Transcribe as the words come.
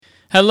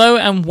Hello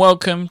and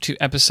welcome to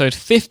episode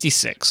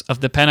 56 of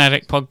the Pen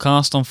Addict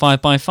podcast on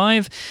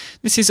 5x5.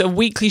 This is a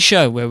weekly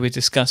show where we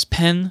discuss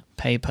pen,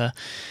 paper,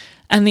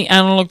 and the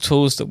analog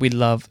tools that we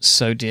love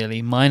so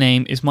dearly. My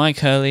name is Mike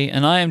Hurley,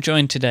 and I am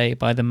joined today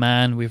by the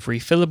man with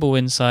refillable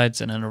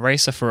insides and an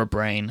eraser for a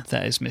brain.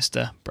 That is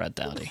Mr. Brad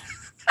Dowdy.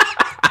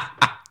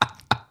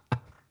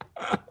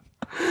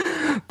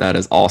 That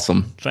is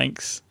awesome.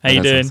 Thanks. How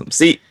you doing? Awesome.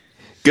 See,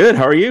 good.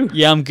 How are you?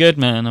 Yeah, I'm good,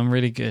 man. I'm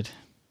really good.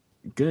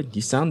 Good.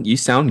 You sound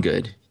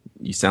good.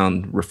 You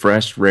sound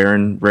refreshed,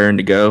 raring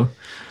to go.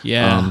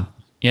 Yeah.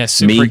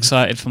 Super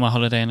excited for my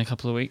holiday in a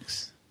couple of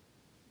weeks.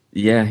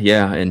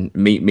 Yeah. And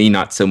me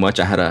not so much.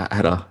 I had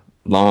a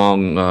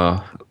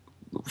long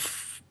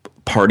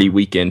party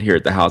weekend here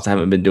at the house. I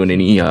haven't been doing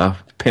any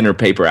pen or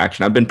paper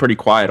action. I've been pretty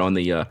quiet on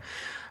the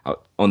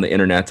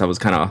internet. I was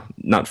kind of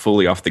not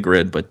fully off the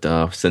grid, but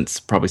since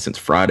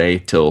Friday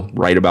till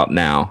right about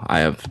now, I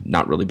have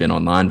not really been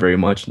online very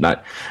much.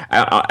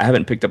 I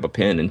haven't picked up a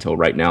pen until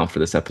right now for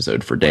this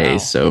episode for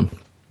days. Wow. So,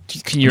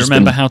 can you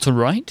remember how to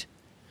write?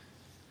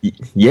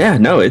 Yeah,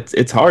 no,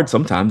 it's hard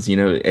sometimes,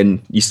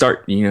 and you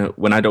start,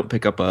 when I don't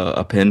pick up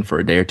a pen for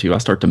a day or two, I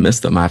start to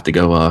miss them. I have to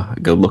go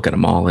look at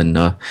them all and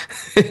and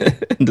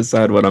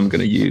decide what I'm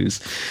going to use.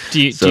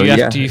 Do you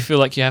feel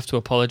like you have to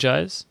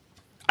apologize?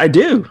 I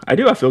do.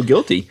 I feel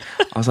guilty.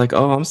 I was like,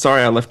 "Oh, I'm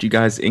sorry. I left you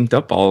guys inked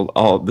up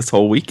all this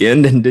whole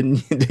weekend and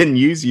didn't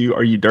use you.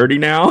 Are you dirty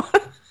now?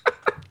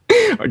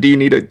 Or do you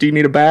need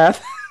a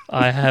bath?"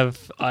 I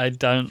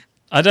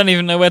don't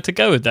even know where to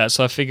go with that.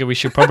 So I figure we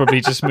should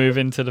probably just move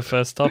into the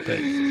first topic.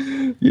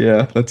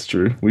 Yeah, that's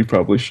true. We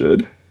probably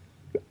should.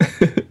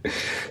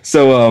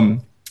 So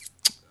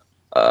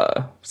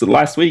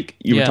last week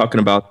you were talking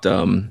about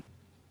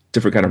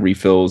different kind of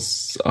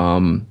refills.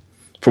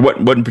 For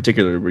what in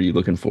particular were you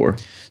looking for?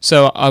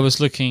 So I was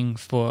looking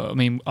for.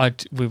 We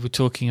were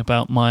talking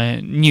about my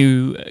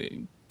new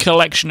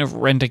collection of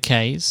render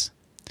Ks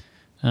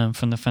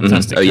from the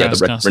Fantastic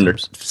Chaos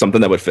Customs.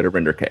 Something that would fit a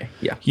render K.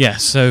 Yeah. Yeah.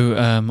 So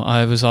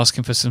I was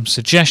asking for some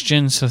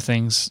suggestions for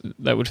things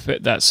that would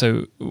fit that.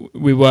 So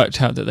we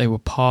worked out that they were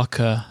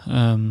Parker.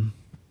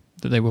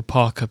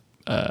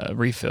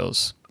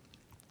 Refills.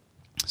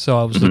 So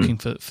I was looking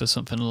for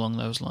something along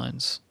those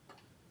lines.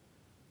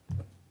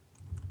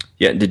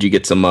 Yeah, did you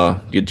get some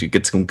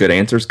good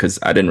answers? Because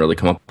I didn't really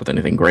come up with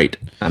anything great.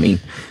 I mean,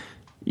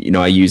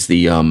 I use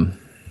the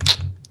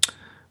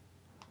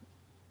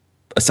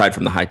aside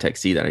from the high-tech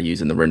C that I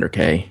use in the Render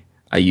K,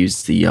 I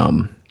use the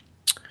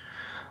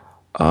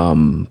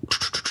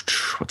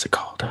what's it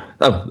called?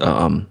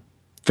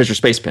 Fisher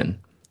Space Pen.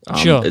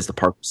 Sure. Is the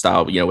Parker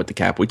style, with the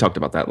cap. We talked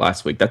about that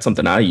last week. That's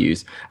something I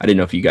use. I didn't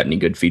know if you got any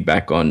good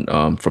feedback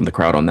on from the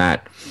crowd on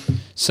that.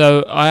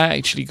 So I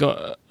actually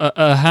got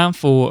a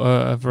handful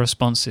of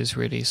responses,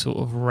 really sort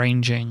of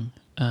ranging.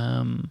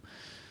 And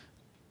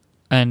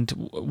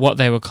what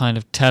they were kind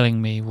of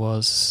telling me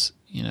was,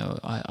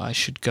 I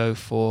should go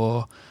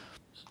for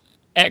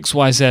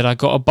XYZ. I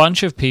got a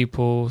bunch of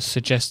people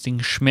suggesting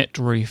Schmidt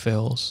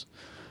refills.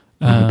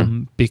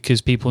 Because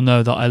people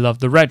know that I love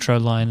the retro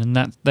line, and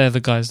that they're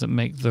the guys that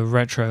make the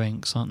retro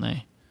inks, aren't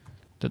they?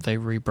 That they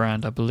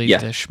rebrand. I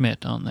believe they're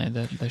Schmidt, aren't they?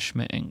 They're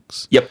Schmidt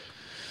inks. Yep.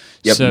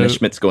 So, and the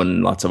Schmidt's going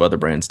in lots of other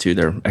brands too.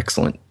 They're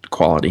excellent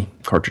quality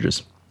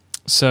cartridges.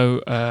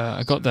 So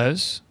I got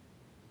those.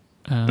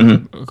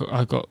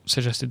 I got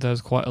suggested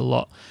those quite a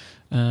lot.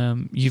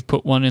 You've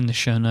put one in the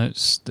show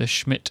notes, the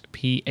Schmidt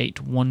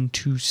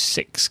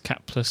P8126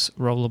 capless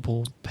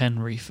rollable pen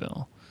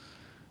refill.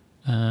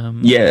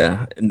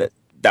 Yeah, and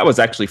that was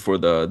actually for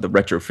the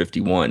Retro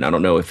 51. I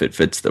don't know if it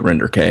fits the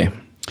Render K.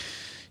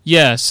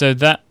 Yeah, so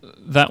that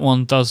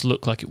one does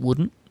look like it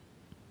wouldn't.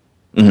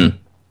 Mm-hmm.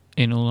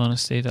 In all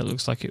honesty, that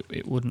looks like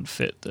it wouldn't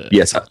fit.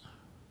 Yes.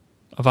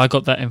 Have I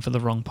got that in for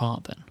the wrong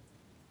part then?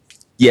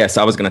 Yes,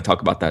 I was going to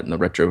talk about that in the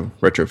Retro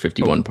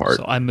 51 part.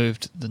 So I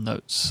moved the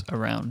notes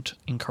around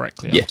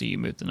incorrectly after you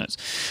moved the notes.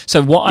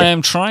 So what I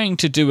am trying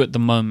to do at the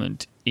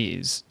moment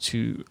is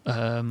to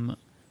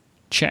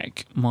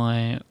check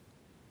my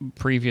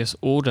previous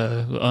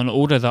order, an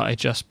order that I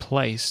just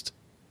placed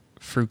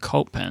through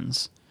Cult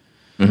Pens,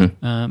 but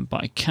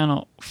I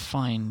cannot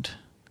find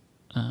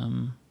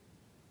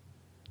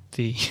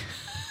the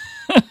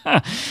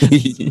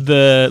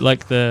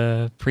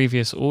the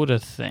previous order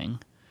thing.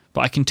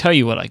 But I can tell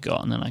you what I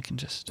got, and then I can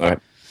just. All right.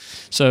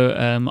 So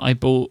I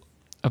bought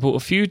a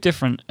few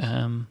different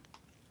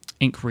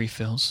ink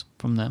refills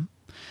from them.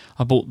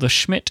 I bought the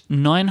Schmidt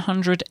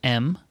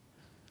 900M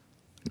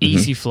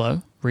Easy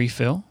Flow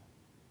refill.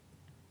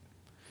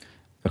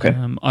 Okay.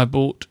 I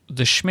bought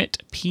the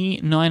Schmidt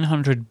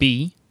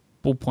P900B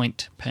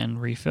ballpoint pen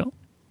refill.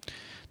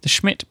 The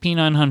Schmidt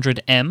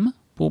P900M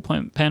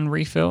ballpoint pen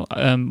refill.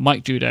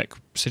 Mike Dudek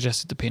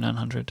suggested the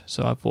P900,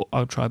 so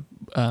I'll try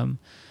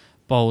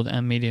bold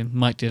and medium.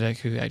 Mike Dudek,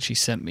 who actually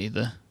sent me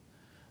the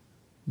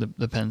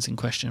pens in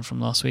question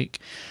from last week.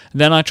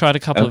 Then I tried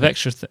a couple of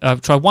extra. I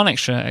tried one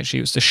extra actually.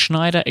 It was the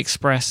Schneider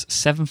Express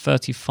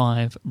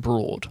 735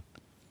 Broad.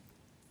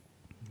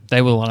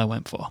 They were what I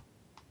went for.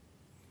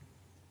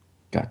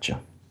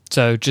 Gotcha.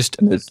 So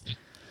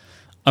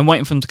I'm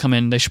waiting for them to come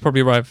in. They should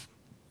probably arrive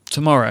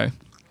tomorrow.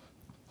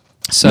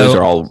 So those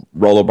are all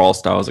rollerball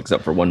styles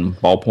except for one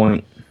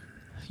ballpoint.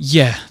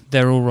 Yeah,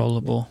 they're all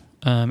rollerball,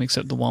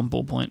 except the one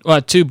ballpoint.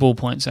 Well, 2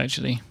 ballpoints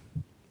actually.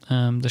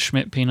 The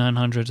Schmidt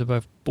P900s are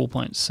both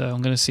ballpoints, so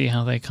I'm going to see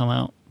how they come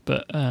out.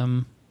 But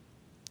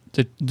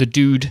the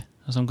dude,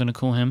 as I'm going to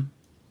call him,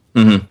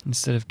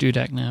 instead of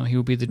Dudek now, he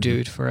will be the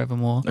dude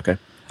forevermore. Okay,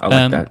 I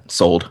like that.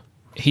 Sold.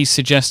 He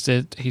said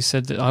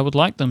that I would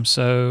like them,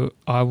 so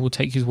I will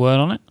take his word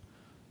on it,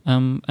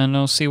 and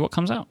I'll see what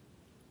comes out.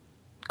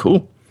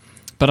 Cool.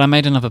 But I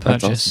made another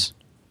purchase.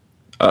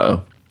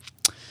 Awesome.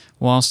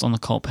 Whilst on the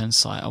Colt Pen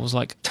site, I was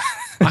like,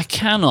 I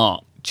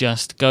cannot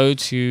just go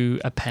to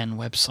a pen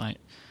website,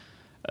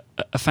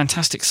 a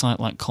fantastic site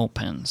like Colt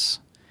Pens,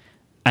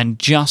 and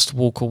just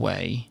walk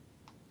away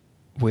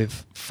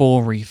with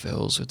 4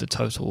 refills with the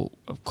total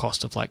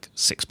cost of like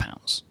 £6. I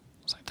was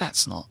like,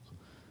 that's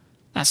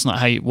not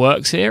how it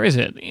works here, is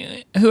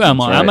it? Who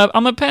am I? Right.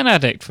 I'm a pen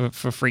addict for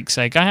freak's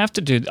sake. I have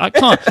to do. I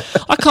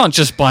can't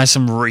just buy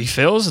some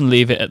refills and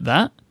leave it at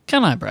that.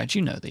 Can I, Brad?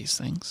 You know these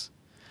things.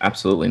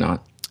 Absolutely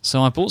not.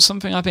 So I bought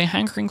something I've been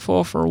hankering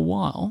for a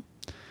while.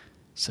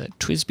 It's a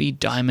TWSBI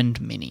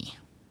Diamond Mini.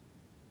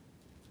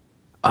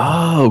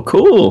 Oh,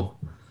 cool.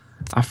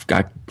 I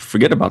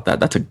forget about that.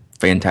 That's a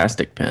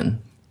fantastic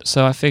pen.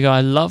 So I figure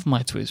I love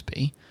my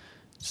TWSBI.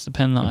 It's the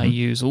pen that I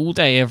use all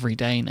day, every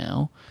day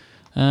now.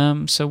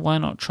 So why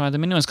not try the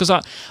mini ones? Because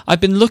I've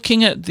been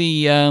looking at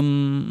the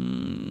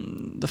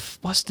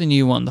what's the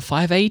new one? The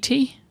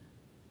 580?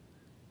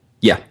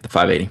 Yeah, the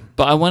 580.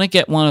 But I want to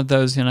get one of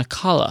those in a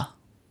color.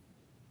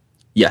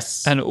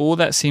 Yes. And all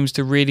that seems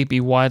to really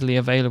be widely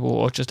available,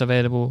 or just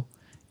available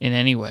in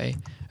any way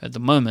at the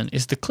moment,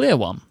 is the clear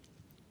one.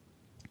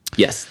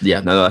 Yes. Yeah.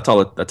 No, that's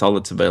all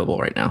that's available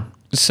right now.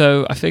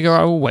 So I figure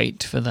I will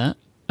wait for that.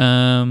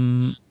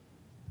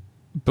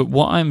 But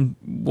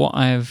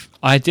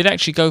I did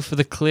actually go for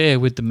the clear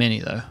with the mini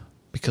though,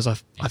 because I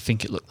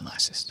think it looked the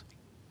nicest.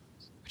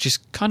 Which is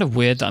kind of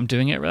weird that I'm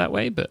doing it that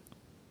way, but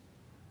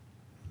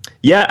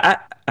yeah,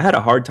 I had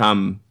a hard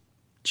time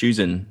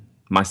choosing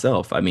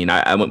myself. I mean,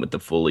 I went with the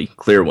fully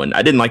clear one.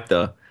 I didn't like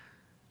it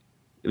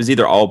was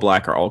either all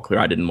black or all clear.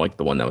 I didn't like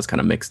the one that was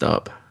kind of mixed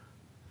up.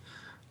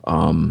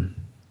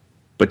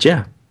 But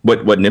yeah,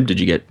 what nib did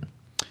you get?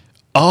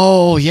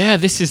 Oh yeah,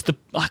 this is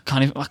I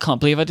can't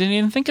believe I didn't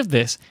even think of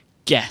this.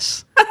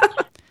 Guess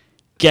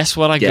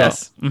what I got.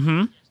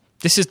 Mm-hmm.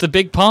 This is the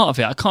big part of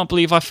it. I can't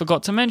believe I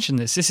forgot to mention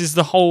this. This is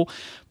the whole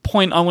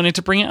point I wanted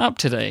to bring it up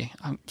today.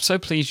 I'm so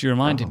pleased you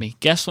reminded me.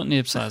 Guess what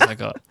nib size I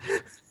got?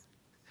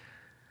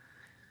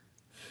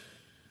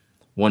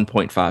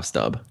 1.5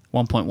 stub.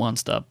 1.1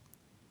 stub.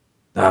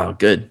 Oh,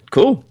 good.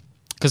 Cool.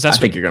 Because I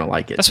think you're going to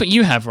like it. That's what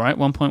you have, right?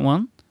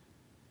 1.1?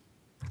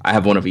 I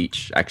have one of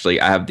each. Actually,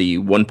 I have the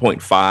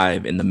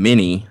 1.5 in the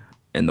mini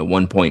and the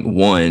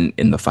 1.1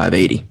 in the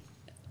 580.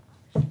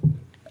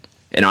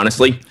 And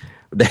honestly,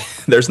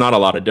 there's not a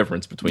lot of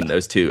difference between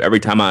those two. Every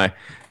time I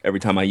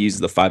use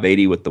the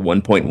 580 with the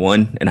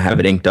 1.1 and I have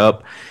it inked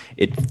up,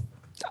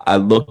 I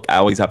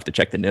always have to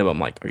check the nib. I'm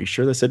like, are you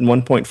sure this isn't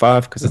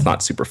 1.5? Because it's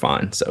not super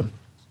fine. So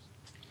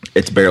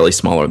it's barely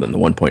smaller than the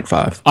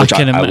 1.5. Which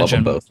I love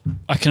them both.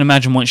 I can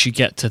imagine once you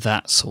get to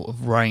that sort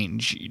of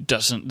range,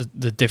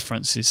 the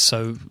difference is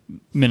so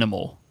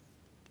minimal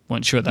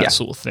once you're at that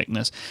sort of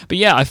thickness. But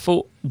yeah, I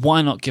thought,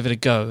 why not give it a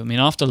go? I mean,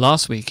 after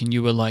last week, and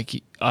you were like,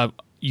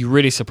 you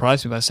really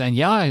surprised me by saying,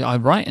 yeah, I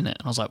write in it.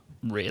 And I was like,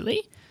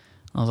 really?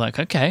 I was like,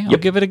 okay, I'll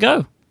give it a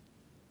go.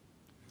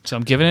 So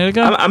I'm giving it a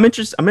go. I'm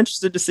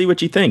interested to see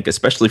what you think,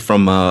 especially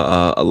from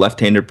a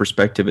left-handed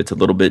perspective. It's a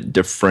little bit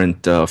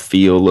different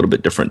feel, a little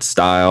bit different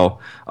style,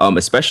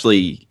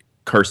 especially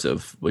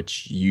cursive,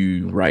 which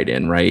you write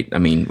in, right? I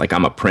mean, like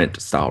I'm a print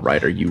style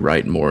writer. You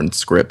write more in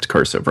script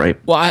cursive, right?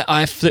 Well,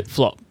 I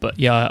flip-flop, but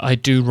yeah, I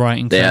do write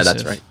in cursive. Yeah,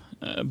 that's right.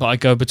 But I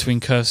go between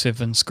cursive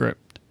and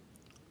script.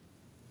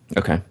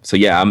 Okay. So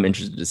yeah, I'm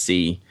interested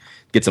to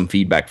get some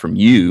feedback from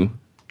you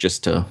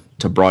just to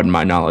broaden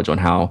my knowledge on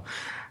how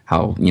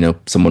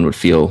someone would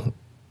feel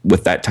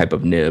with that type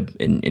of nib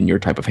in your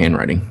type of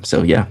handwriting.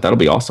 So yeah, that'll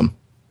be awesome.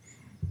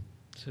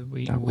 So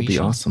that will be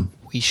awesome.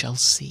 We shall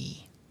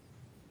see.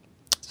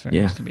 It's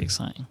going to be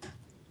exciting.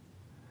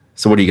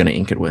 So what are you going to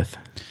ink it with?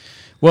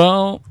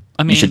 Well,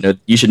 I mean,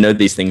 you should know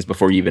these things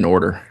before you even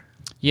order.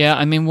 Yeah,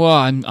 I mean,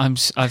 well,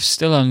 I've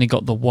still only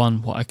got the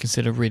one what I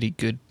consider really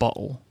good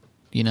bottle,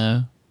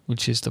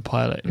 which is the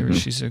Pilot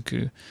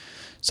Irishizuku.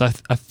 So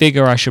I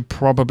figure I should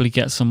probably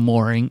get some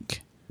more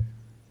ink.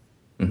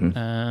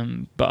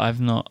 But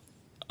I've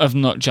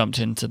not jumped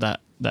into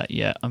that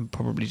yet. I'm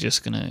probably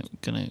just gonna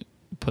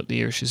put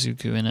the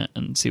Irishizuku in it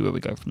and see where we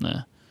go from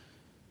there.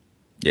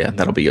 Yeah,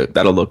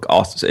 that'll look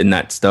awesome. In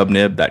that stub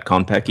nib, that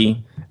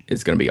Konpeki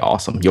is gonna be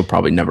awesome. You'll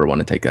probably never want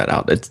to take that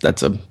out.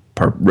 That's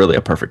really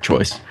a perfect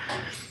choice.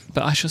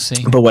 But I shall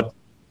see. But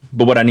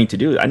what I need to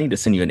do, I need to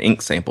send you an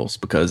ink samples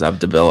because I've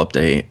developed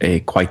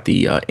a quite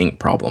the ink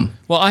problem.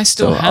 Well, I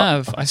still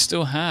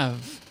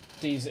have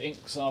these ink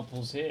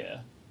samples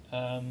here.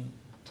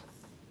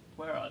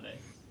 Where are they?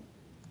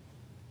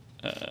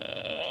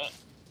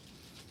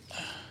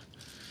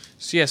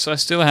 So I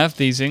still have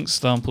these ink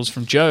samples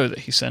from Joe that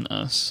he sent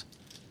us.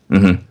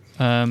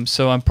 Mm-hmm.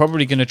 So I'm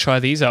probably going to try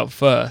these out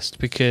first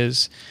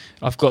because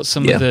I've got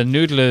some of the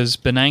Noodler's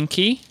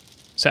Bernanke.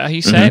 Is that how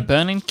you say it?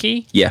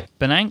 Bernanke? Yeah.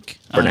 Bernanke?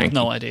 I have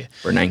no idea.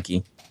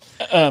 Bernanke.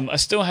 I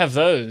still have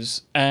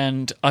those,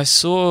 and I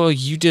saw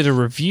you did a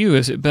review.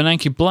 Is it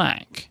Bernanke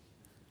Black?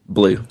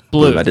 Blue.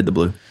 I did the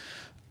blue.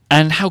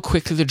 And how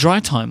quickly the dry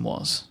time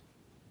was.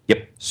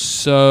 Yep.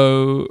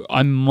 So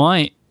I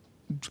might,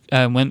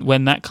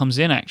 when that comes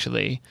in,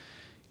 actually,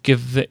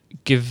 give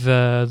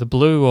the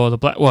blue or the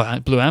black,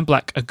 blue and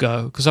black a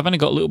go, because I've only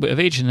got a little bit of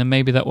each, and then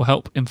maybe that will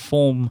help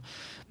inform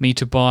me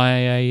to buy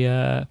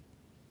a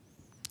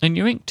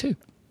new ink too.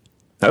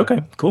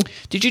 Okay, cool.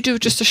 Did you do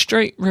just a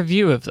straight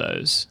review of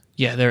those?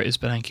 Yeah, there it is,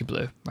 Bernanke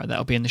Blue. Right,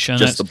 that'll be in the show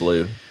notes. Just the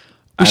blue.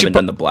 I haven't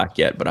done the black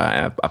yet, but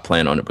I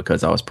plan on it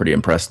because I was pretty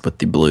impressed with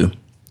the blue.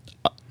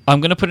 I'm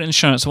going to put it in the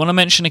show notes. I want to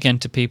mention again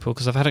to people,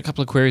 because I've had a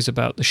couple of queries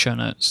about the show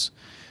notes.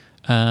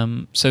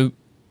 So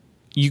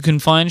you can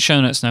find show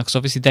notes now, because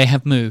obviously they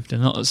have moved. They're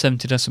not at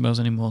 70 decibels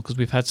anymore, because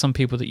we've had some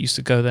people that used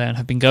to go there and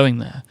have been going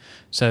there.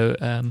 So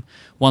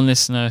one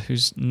listener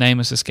whose name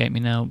has escaped me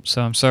now,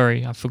 so I'm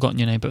sorry, I've forgotten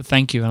your name, but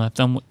thank you, and I've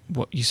done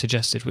what you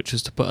suggested, which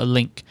was to put a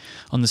link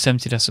on the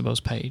 70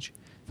 decibels page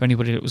for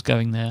anybody that was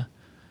going there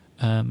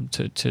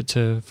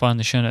to find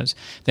the show notes.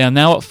 They are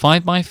now at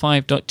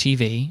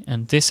 5by5.tv,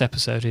 and this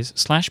episode is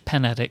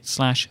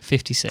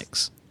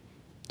 /penaddict/56.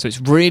 So it's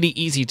really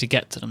easy to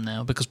get to them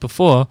now, because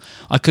before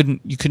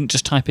you couldn't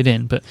just type it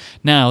in, but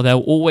now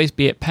they'll always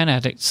be at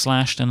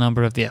penaddict / the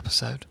number of the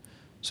episode.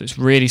 So it's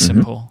really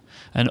simple.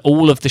 And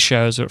all of the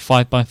shows are at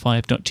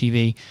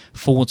 5by5.tv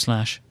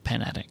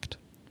 /penaddict. So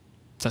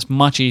that's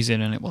much easier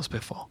than it was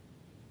before.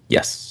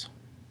 Yes.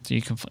 So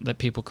you can that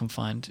people can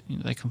find,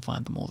 they can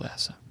find them all there.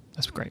 So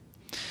that's great.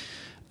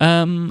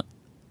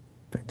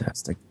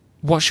 Fantastic.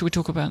 What should we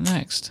talk about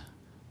next?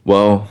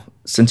 Well,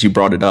 since you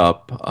brought it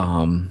up,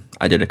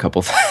 I did a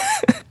couple.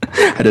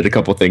 I did a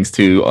couple things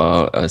too,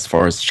 as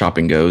far as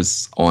shopping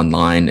goes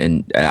online,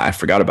 and I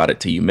forgot about it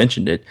till you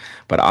mentioned it.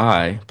 But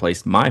I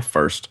placed my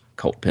first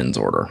Cult Pens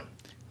order.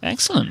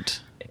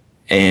 Excellent.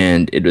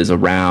 And it was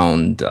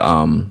around.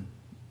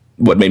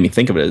 What made me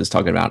think of it is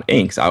talking about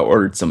inks. I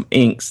ordered some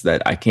inks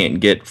that I can't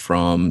get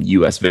from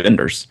U.S.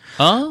 vendors.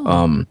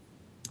 Oh.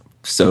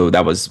 So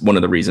that was one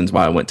of the reasons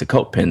why I went to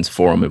Cult Pens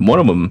for them, and one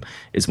of them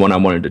is one I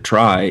wanted to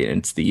try, and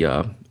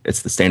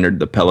it's the standard,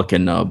 the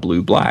Pelican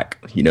blue black.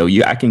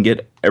 I can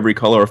get every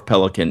color of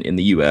Pelican in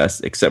the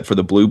U.S. except for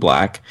the blue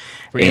black.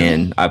 Really?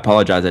 And I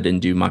apologize I didn't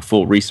do my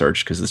full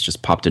research because this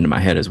just popped into my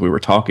head as we were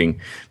talking.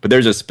 But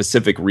there's a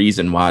specific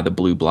reason why the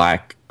blue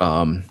black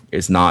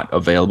is not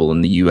available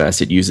in the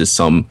U.S. It uses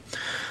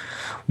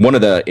one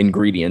of the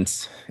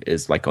ingredients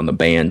is like on the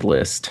banned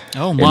list.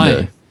 Oh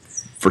my.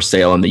 For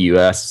sale in the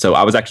U.S. So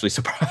I was actually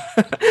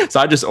surprised. So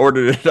I just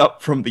ordered it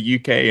up from the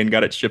U.K. and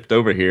got it shipped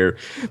over here.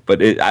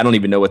 But I don't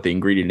even know what the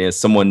ingredient is.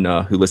 Someone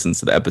who listens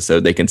to the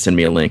episode, they can send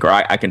me a link, or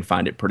I can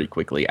find it pretty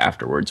quickly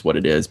afterwards what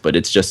it is. But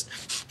it's just,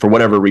 for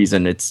whatever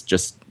reason, it's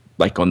just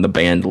like on the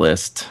banned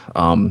list.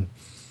 And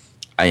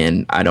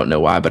I don't know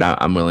why, but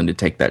I'm willing to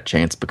take that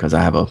chance because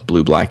I have a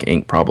blue-black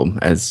ink problem,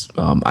 as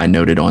I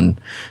noted on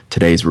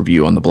today's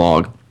review on the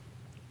blog.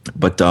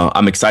 But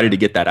I'm excited to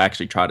get that. I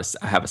actually I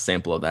have a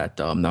sample of that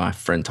that my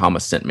friend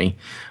Thomas sent me.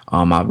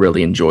 I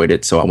really enjoyed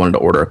it, so I wanted to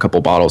order a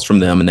couple bottles from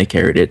them, and they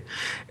carried it.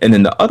 And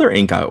then the other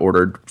ink I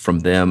ordered from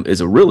them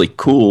is a really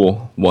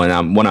cool one.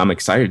 I'm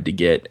excited to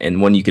get,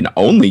 and one you can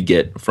only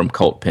get from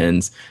Cult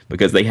Pens,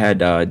 because they had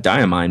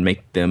Diamine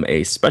make them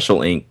a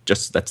special ink.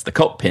 That's the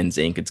Cult Pens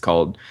ink. It's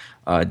called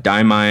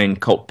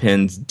Diamine Cult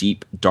Pens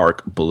Deep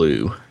Dark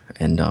Blue,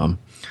 and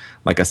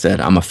like I said,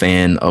 I'm a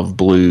fan of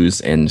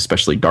blues, and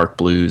especially dark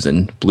blues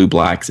and blue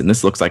blacks. And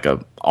this looks like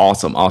a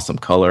awesome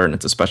color, and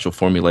it's a special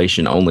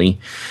formulation only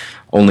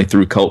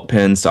through Cult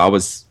Pens. So I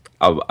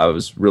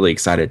was really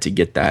excited to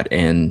get that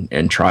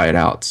and try it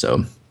out.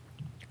 So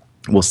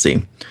we'll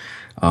see.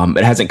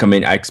 It hasn't come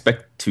in. I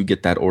expect to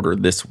get that order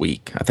this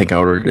week. I think I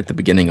ordered it at the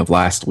beginning of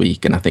last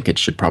week, and I think it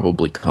should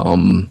probably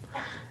come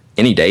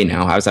any day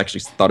now. I was actually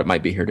thought it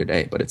might be here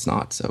today, but it's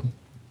not. So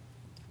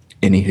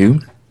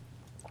anywho.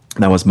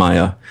 That was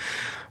my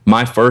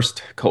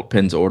first Cult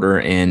Pens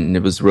order, and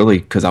it was really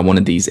because I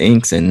wanted these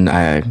inks, and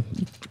I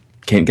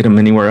can't get them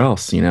anywhere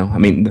else. I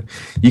mean,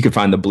 you can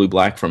find the blue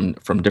black from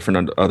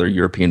different other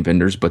European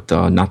vendors, but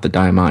not the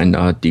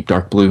Diamine Deep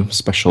Dark Blue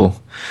special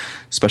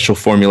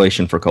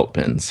formulation for Cult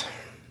Pens.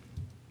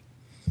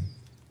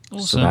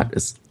 Awesome. So that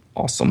is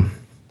awesome.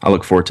 I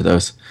look forward to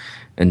those.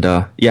 And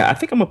I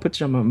think I'm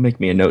gonna make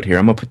me a note here.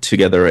 I'm gonna put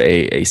together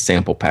a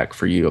sample pack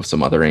for you of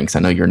some other inks. I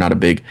know you're not a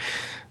big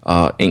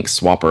ink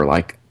swapper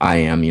like I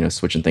am,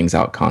 switching things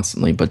out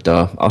constantly. But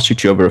I'll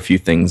shoot you over a few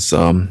things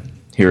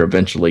here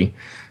eventually.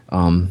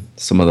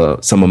 Some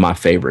of my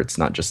favorites,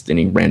 not just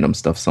any random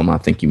stuff. Some I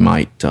think you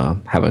might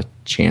have a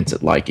chance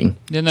at liking.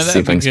 Yeah, no, see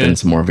if I can spend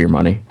some more of your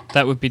money.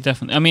 That would be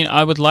definitely. I mean,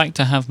 I would like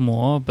to have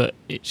more, but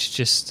it's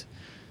just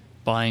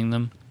buying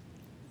them.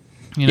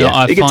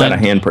 It gets out of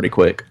hand pretty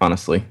quick,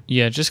 honestly.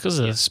 Yeah, just because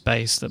of the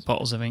space that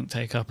bottles of ink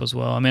take up as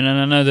well. I mean, and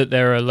I know that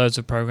there are loads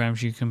of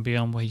programs you can be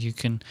on where you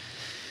can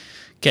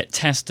get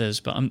testers,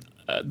 but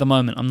at the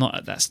moment I'm not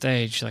at that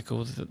stage, like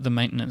all the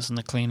maintenance and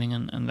the cleaning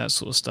and that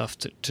sort of stuff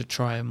to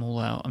try them all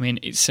out. I mean,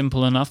 it's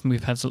simple enough, and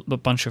we've had a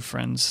bunch of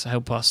friends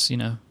help us,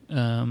 in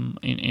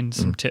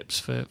some tips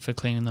for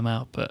cleaning them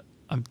out, but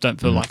I don't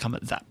feel like I'm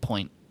at that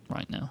point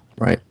right now.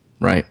 Right.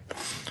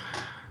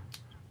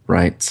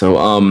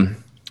 So,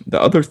 the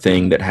other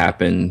thing that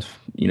happened,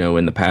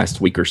 in the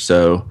past week or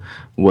so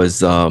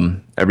was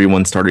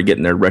everyone started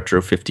getting their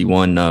Retro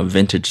 51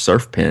 vintage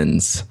surf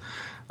pins.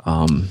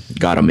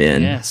 Got them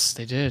in. Yes,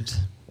 they did.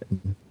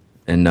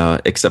 And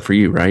except for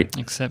you, right?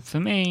 Except for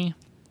me.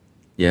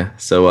 Yeah.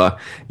 So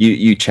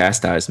you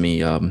chastised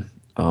me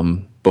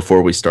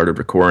before we started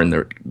recording.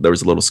 There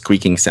was a little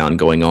squeaking sound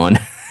going on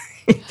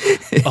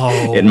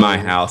in my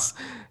house,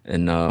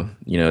 and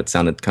it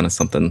sounded kind of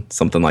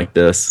something like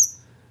this.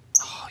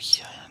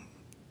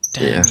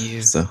 Damn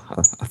you. So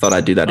I thought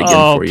I'd do that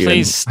again for you.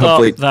 Please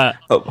stop that.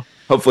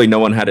 Hopefully no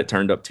one had it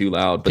turned up too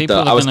loud. But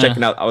I was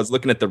checking out, I was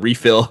looking at the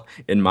refill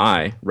in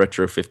my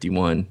Retro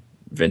 51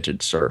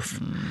 vintage surf,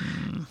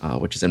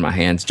 which is in my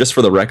hands. Just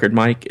for the record,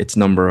 Mike, it's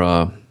number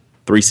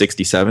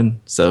 367.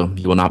 So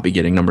you will not be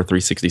getting number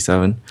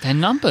 367. They're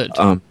numbered.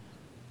 Huh?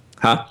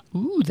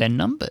 Ooh, they're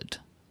numbered.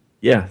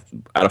 Yeah,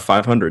 out of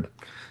 500.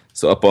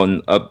 So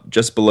up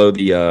just below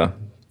the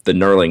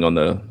knurling on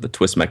the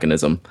twist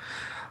mechanism.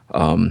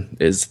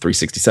 Is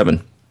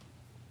 367.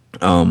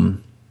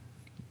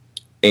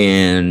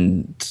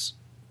 And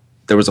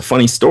there was a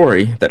funny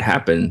story that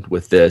happened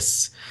with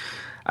this.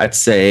 I'd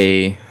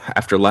say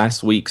after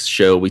last week's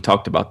show, we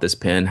talked about this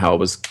pen, how it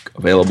was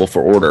available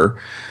for order.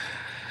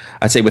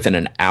 I'd say within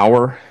an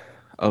hour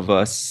of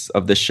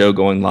this show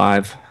going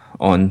live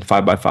on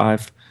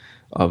 5x5,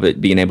 of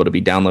it being able to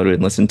be downloaded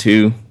and listened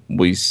to,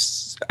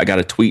 I got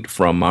a tweet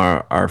from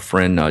our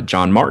friend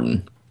John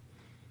Martin.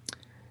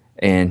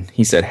 And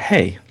he said,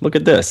 "Hey, look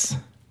at this,"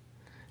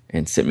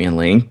 and sent me a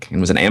link. And it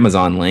was an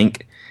Amazon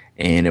link,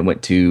 and it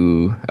went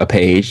to a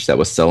page that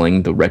was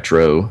selling the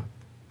Retro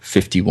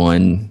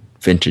 51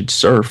 vintage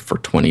surf for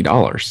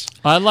 $20.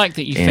 I like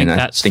that you think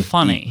that's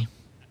funny,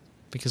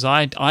 because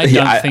I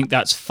don't think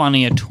that's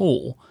funny at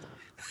all.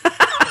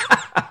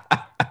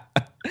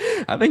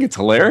 I think it's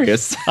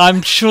hilarious.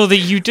 I'm sure that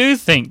you do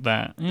think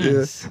that.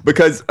 Yes. Yeah.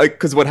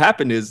 Because what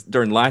happened is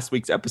during last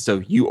week's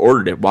episode, you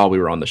ordered it while we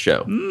were on the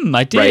show.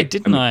 I did, right?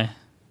 Didn't I?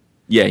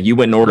 Yeah, you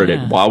went and ordered it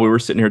while we were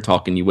sitting here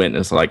talking. You went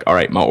and it's like, all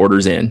right, my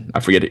order's in.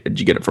 I forget it. Did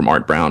you get it from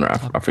Art Brown, or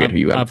I forget who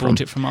you got it from? I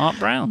bought it from Art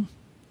Brown.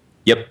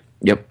 Yep.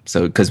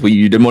 So because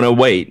you didn't want to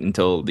wait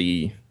until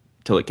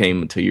it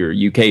came to your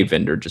UK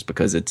vendor, just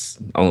because it's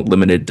only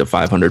limited to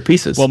 500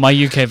 pieces. Well, my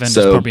UK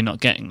vendor's probably not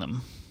getting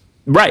them.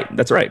 Right,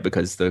 that's right,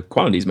 because the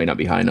quantities may not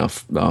be high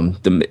enough.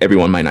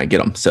 Everyone might not get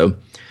them. So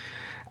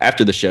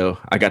after the show,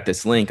 I got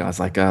this link. I was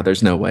like,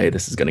 there's no way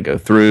this is going to go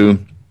through.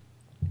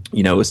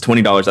 It was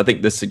 $20. I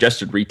think the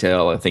suggested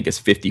retail, is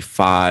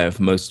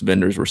 $55. Most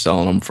vendors were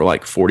selling them for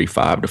like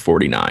 $45 to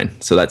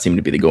 $49. So that seemed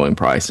to be the going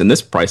price. And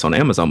this price on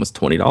Amazon was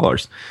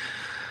 $20.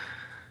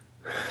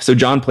 So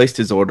John placed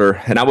his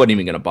order, and I wasn't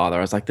even going to bother.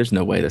 I was like, there's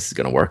no way this is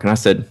going to work. And I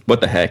said,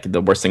 what the heck?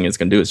 The worst thing it's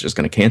going to do is just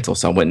going to cancel.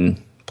 So I went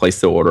and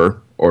placed the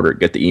order,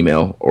 get the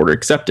email, order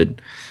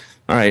accepted.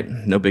 All right,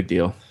 no big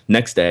deal.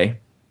 Next day,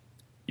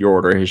 your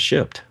order is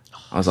shipped.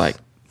 I was like,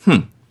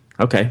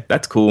 okay,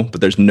 that's cool, but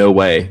there's no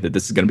way that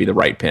this is going to be the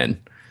right pen.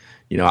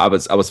 I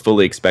was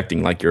fully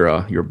expecting like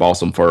your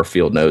balsam fir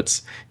field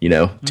notes,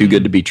 too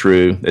good to be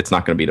true. It's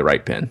not going to be the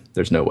right pen.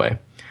 There's no way.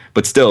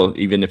 But still,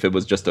 even if it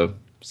was just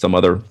some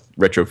other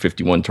Retro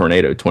 51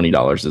 Tornado,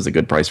 $20 is a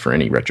good price for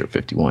any Retro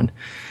 51.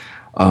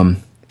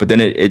 But then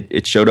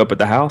it showed up at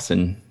the house,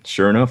 and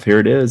sure enough, here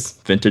it is,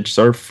 vintage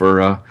surf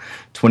for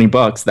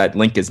 $20. That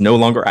link is no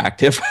longer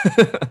active,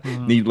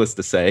 needless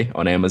to say,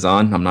 on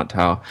Amazon. I'm not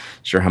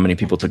sure how many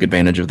people took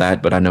advantage of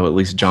that, but I know at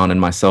least John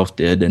and myself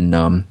did, and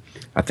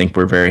I think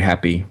we're very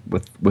happy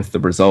with the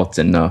results.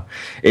 And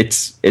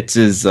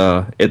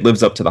it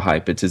lives up to the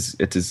hype. It's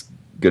as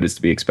good as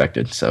to be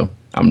expected. So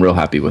I'm real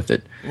happy with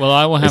it. Well,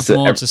 I will have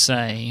more to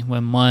say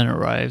when mine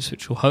arrives,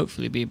 which will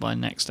hopefully be by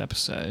next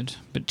episode.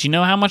 But do you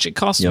know how much it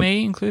cost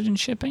me, including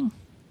shipping?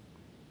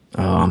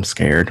 Oh, I'm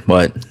scared.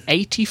 What?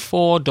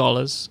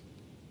 $84.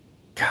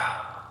 Golly.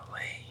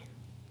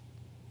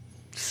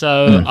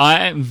 So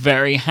I am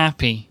very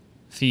happy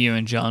for you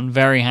and John.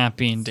 Very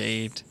happy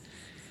indeed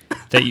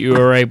that you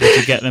were able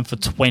to get them for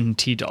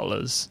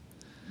 $20.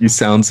 You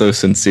sound so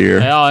sincere.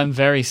 Yeah, I'm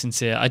very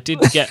sincere. I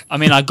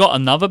got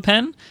another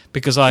pen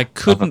because I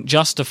couldn't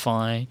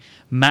justify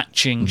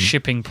matching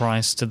shipping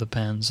price to the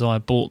pen, so I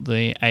bought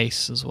the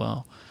Ace as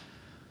well,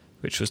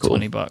 which was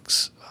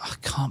 $20. I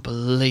can't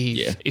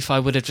believe if I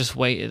would have just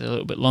waited a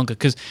little bit longer,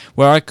 because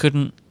where I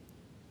couldn't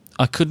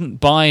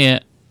buy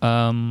it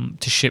to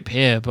ship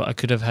here, but I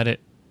could have had it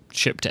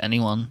shipped to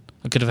anyone.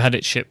 I could have had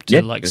it shipped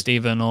to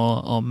Stephen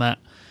or Matt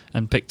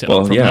and picked it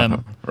Well, up from yeah,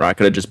 them. or I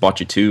could have just bought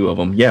you 2 of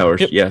them. Yeah, or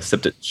Yep. yeah,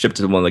 shipped it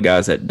to one of the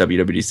guys at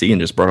WWDC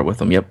and just brought it with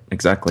them. Yep,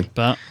 exactly.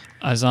 But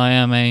as I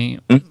am a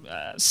Hmm?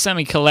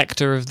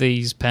 semi-collector of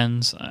these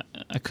pens,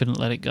 I couldn't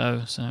let it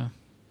go. So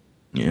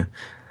Yeah,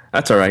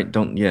 that's all right.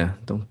 Don't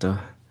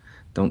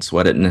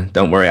sweat it, and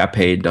don't worry. I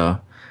paid. God,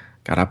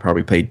 I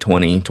probably paid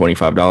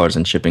 $25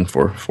 in shipping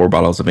for 4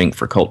 bottles of ink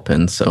for Cult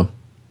pens. So,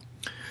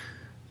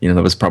 that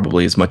was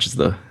probably as much as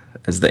the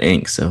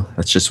ink. So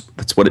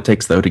that's what it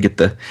takes though to get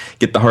the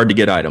hard to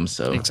get items.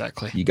 So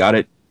exactly, you got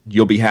it.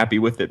 You'll be happy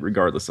with it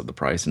regardless of the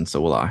price, and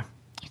so will I.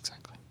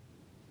 exactly.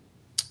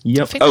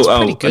 Yep. I think that's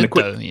pretty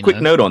good, and a though,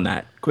 quick note on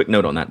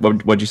that.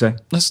 What'd you say?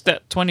 That's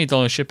that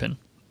 $20 shipping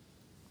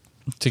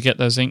to get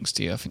those inks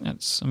to you. I think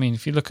that's. I mean,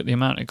 if you look at the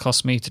amount it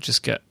cost me to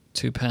just get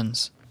 2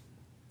 pens.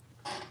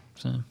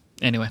 So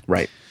anyway,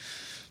 Right.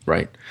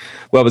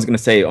 Well, I was gonna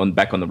say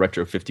back on the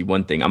Retro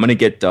 51 thing. I'm gonna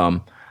get.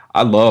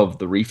 I love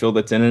the refill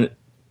that's in it.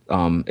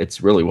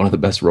 It's really one of the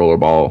best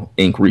rollerball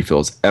ink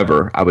refills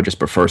ever. I would just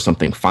prefer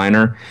something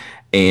finer.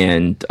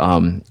 And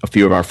a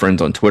few of our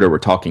friends on Twitter were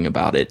talking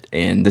about it.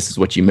 And this is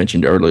what you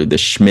mentioned earlier. The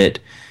Schmidt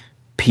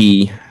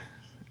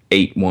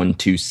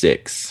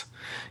P8126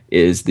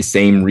 is the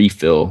same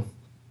refill,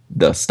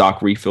 the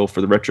stock refill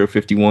for the Retro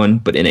 51,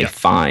 but in a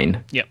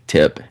fine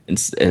tip.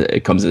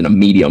 It comes in a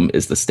medium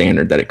is the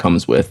standard that it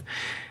comes with.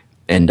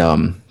 And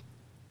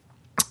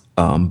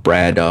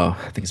Brad, I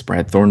think it's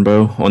Brad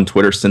Thornbow on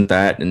Twitter sent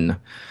that, and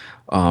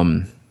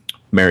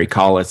Mary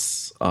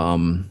Collis,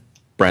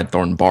 Brad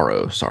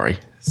Thornborough,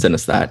 sent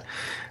us that.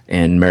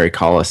 And Mary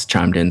Collis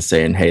chimed in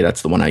saying, "Hey,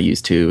 that's the one I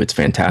use too. It's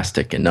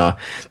fantastic." And have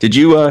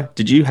you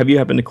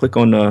happened to click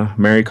on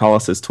Mary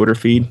Collis's Twitter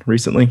feed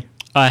recently?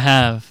 I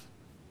have.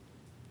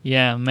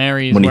 Yeah,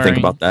 Mary's. What do you think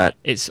about that?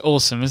 It's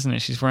awesome, isn't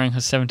it? She's wearing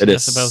her 70 It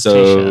is decibels so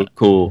t-shirt.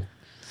 Cool.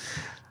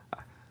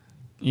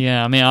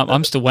 Yeah, I mean,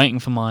 I'm still waiting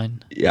for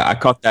mine. Yeah, I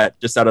caught that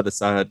just out of the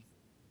side.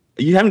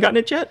 You haven't gotten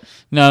it yet?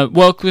 No,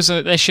 well, because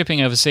they're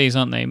shipping overseas,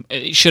 aren't they?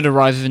 It should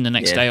arrive within the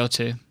next day or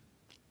two.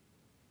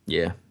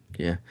 Yeah.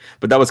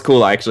 But that was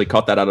cool. I actually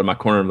caught that out of my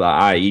corner of the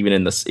eye. Even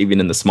in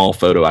the small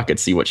photo, I could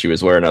see what she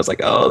was wearing. I was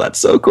like, "Oh, that's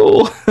so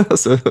cool!"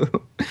 So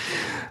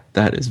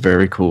that is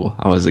very cool.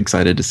 I was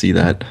excited to see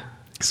that.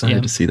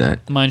 To see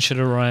that. Mine should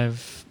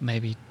arrive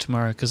maybe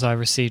tomorrow because I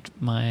received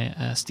my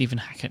Stephen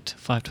Hackett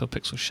 512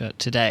 pixel shirt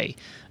today,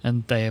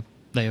 and they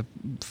are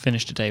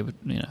finished today with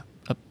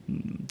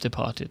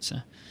departed. So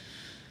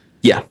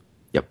yeah,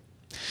 yep.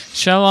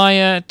 Shall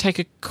I take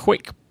a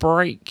quick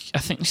break? I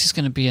think this is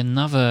going to be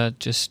another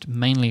just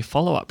mainly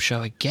follow-up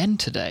show again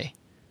today.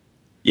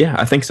 Yeah,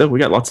 I think so. We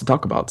got lots to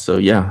talk about. So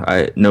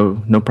yeah,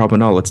 no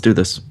problem at all. Let's do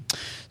this.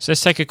 So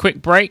let's take a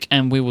quick break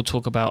and we will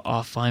talk about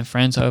our fine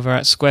friends over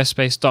at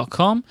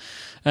squarespace.com.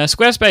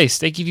 Squarespace,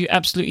 they give you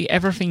absolutely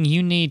everything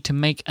you need to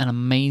make an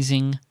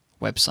amazing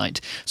website.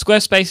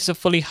 Squarespace is a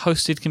fully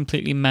hosted,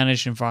 completely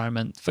managed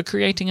environment for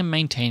creating and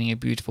maintaining a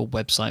beautiful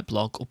website,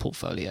 blog, or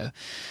portfolio.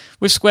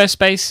 With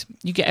Squarespace,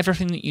 you get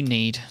everything that you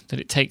need that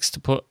it takes to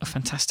put a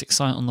fantastic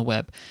site on the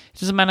web. It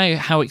doesn't matter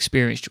how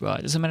experienced you are.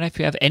 It doesn't matter if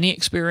you have any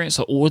experience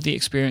or all the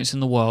experience in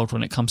the world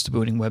when it comes to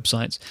building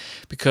websites,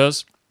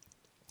 because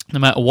no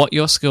matter what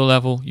your skill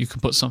level, you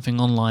can put something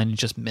online in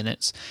just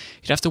minutes.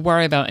 You don't have to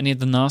worry about any of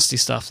the nasty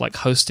stuff like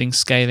hosting,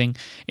 scaling,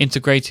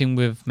 integrating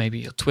with maybe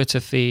your Twitter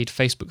feed,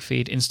 Facebook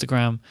feed,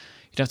 Instagram.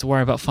 You don't have to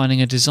worry about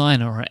finding a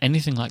designer or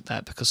anything like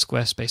that because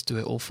Squarespace do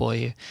it all for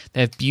you.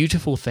 They have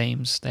beautiful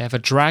themes. They have a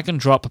drag and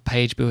drop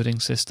page building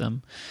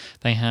system.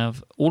 They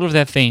have all of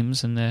their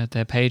themes and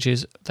their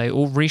pages. They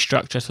all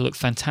restructure to look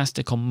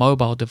fantastic on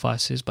mobile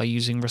devices by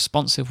using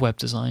responsive web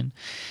design.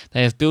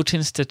 They have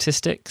built-in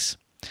statistics.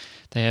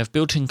 They have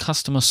built-in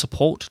customer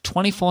support,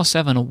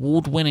 24/7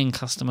 award-winning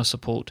customer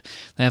support.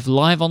 They have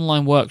live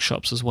online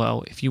workshops as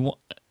well. If you want,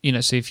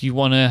 so if you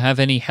want to have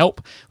any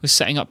help with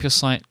setting up your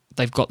site,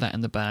 they've got that in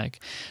the bag.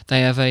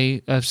 They have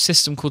a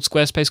system called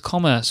Squarespace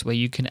Commerce where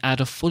you can add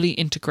a fully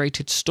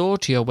integrated store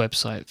to your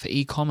website for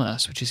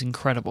e-commerce, which is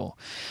incredible.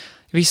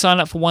 If you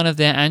sign up for one of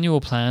their annual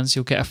plans,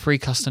 you'll get a free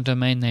custom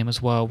domain name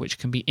as well, which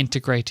can be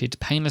integrated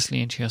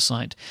painlessly into your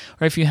site.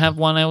 Or if you have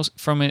one else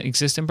from an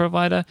existing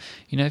provider,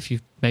 if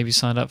you've maybe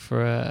signed up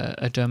for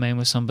a domain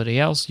with somebody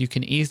else, you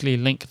can easily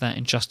link that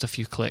in just a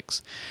few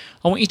clicks.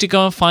 I want you to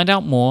go and find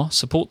out more,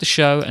 support the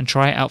show, and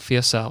try it out for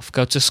yourself.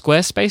 Go to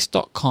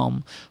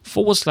squarespace.com/70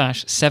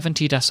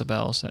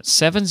 decibels. That's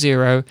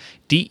 70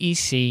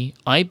 DECIBELS.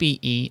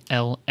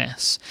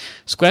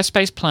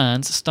 Squarespace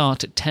plans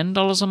start at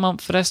 $10 a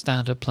month for their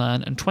standard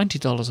plan and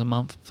 $20 a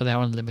month for their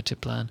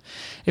unlimited plan.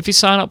 If you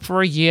sign up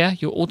for a year,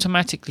 you'll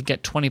automatically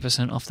get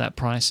 20% off that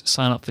price.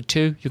 Sign up for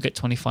 2, you'll get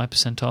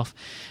 25% off.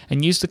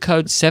 And use the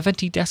code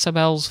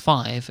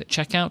 70decibels5 at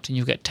checkout and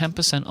you'll get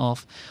 10%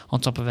 off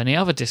on top of any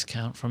other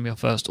discount from your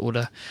first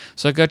order.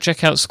 So go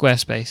check out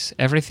Squarespace,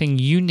 everything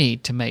you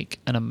need to make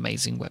an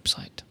amazing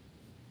website.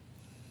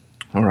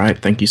 All right,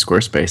 thank you,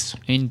 Squarespace.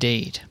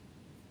 Indeed.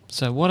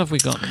 So what have we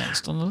got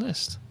next on the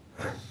list?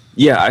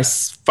 Yeah,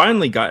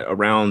 finally got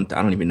around.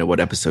 I don't even know what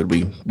episode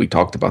we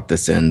talked about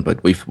this in,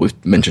 but we've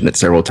mentioned it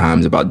several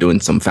times about doing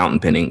some fountain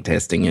pen ink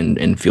testing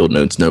in Field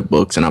Notes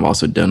notebooks, and I've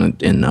also done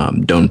it in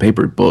Doan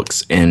paper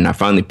books. And I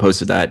finally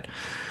posted that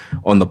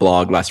on the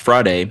blog last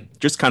Friday.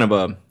 Just kind of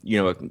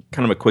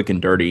a quick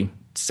and dirty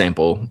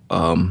sample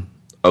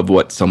of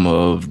what some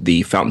of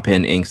the fountain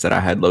pen inks that I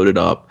had loaded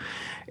up.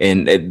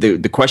 And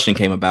the question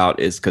came about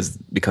is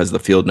because the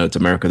Field Notes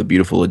America the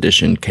Beautiful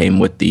edition came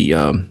with the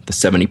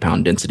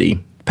 70-pound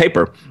density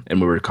paper,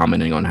 and we were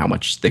commenting on how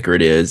much thicker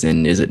it is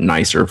and is it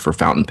nicer for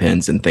fountain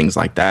pens and things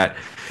like that.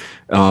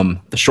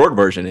 The short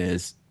version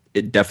is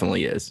it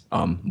definitely is,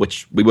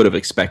 which we would have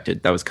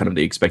expected. That was kind of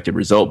the expected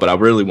result, but I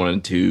really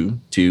wanted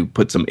to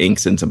put some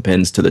inks and some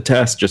pens to the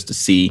test just to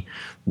see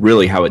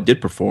really how it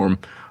did perform.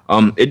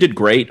 It did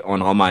great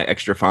on all my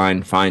extra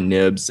fine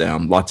nibs.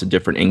 Lots of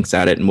different inks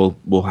at it, and we'll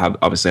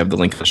obviously have the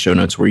link in the show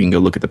notes where you can go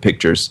look at the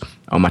pictures.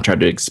 I tried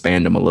to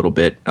expand them a little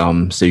bit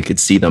so you could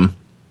see them.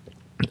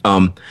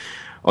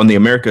 On the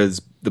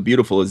America's the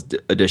Beautiful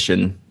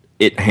edition,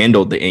 it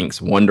handled the inks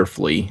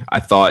wonderfully. I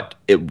thought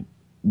it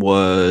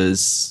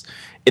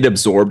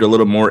absorbed a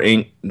little more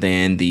ink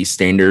than the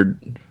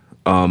standard,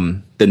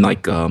 the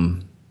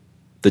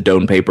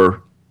Doan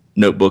paper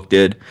notebook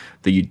did,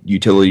 the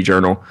utility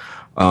journal.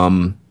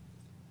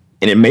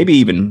 And it maybe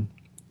even,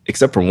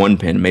 except for one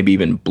pen, maybe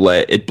even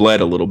bled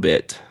a little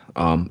bit.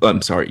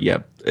 I'm sorry, yeah,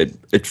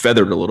 it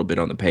feathered a little bit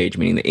on the page,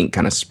 meaning the ink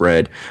kind of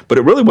spread. But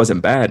it really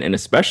wasn't bad, and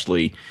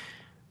especially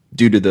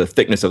due to the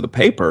thickness of the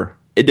paper,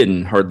 it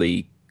didn't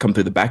hardly come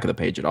through the back of the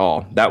page at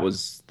all. That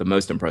was the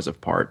most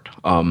impressive part.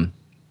 I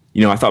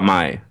thought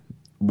my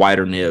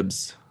wider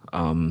nibs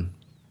and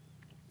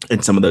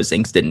some of those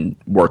inks didn't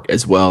work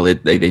as well.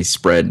 They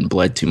spread and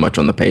bled too much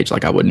on the page.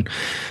 Like I wouldn't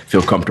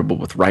feel comfortable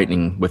with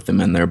writing with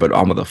them in there. But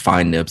all of the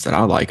fine nibs that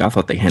I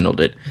thought they handled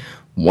it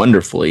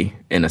wonderfully,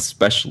 and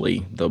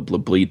especially the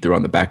bleed through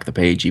on the back of the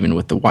page, even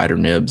with the wider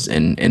nibs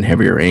and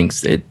heavier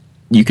inks.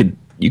 You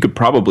could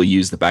probably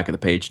use the back of the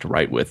page to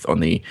write with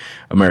on the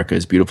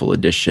America's Beautiful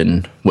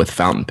edition with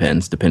fountain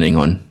pens, depending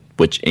on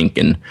which ink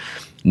and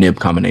nib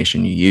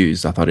combination you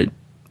use. I thought it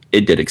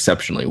did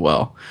exceptionally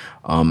well.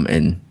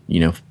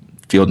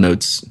 Field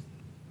Notes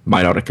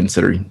might ought to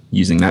consider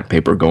using that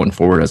paper going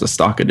forward as a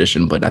stock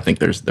edition, but I think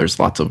there's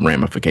lots of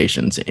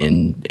ramifications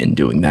in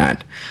doing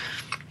that.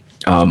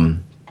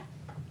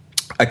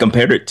 I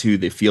compared it to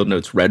the Field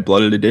Notes Red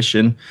Blooded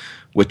edition,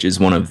 which is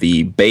one of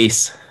the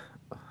base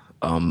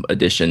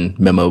edition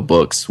memo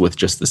books with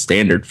just the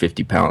standard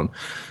 50-pound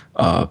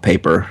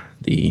paper,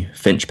 the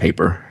Finch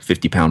paper,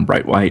 50-pound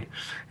bright white.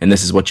 And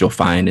this is what you'll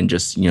find in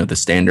just, the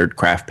standard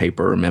craft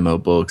paper memo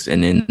books,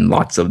 and in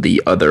lots of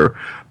the other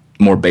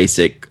more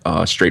basic,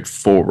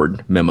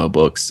 straightforward memo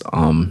books.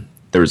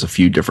 There's a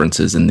few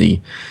differences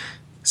in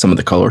some of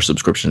the color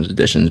subscriptions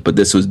editions, but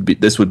this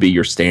would be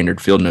your standard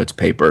Field Notes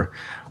paper.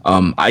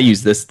 I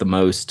use this the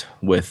most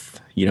with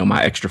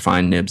my extra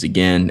fine nibs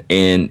again,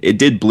 and it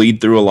did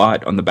bleed through a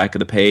lot on the back of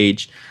the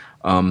page.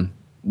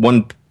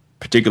 One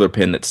particular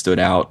pen that stood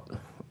out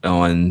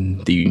on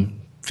the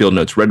Field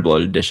Notes Red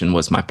Blood edition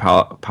was my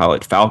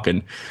Pilot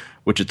Falcon,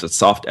 which is a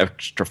soft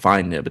extra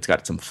fine nib. It's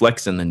got some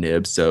flex in the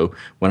nib, so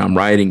when I'm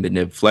writing, the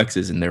nib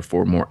flexes and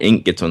therefore more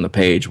ink gets on the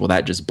page. Well,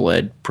 that just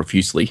bled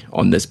profusely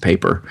on this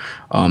paper.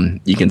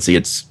 You can see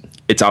it's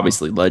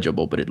obviously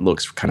legible, but it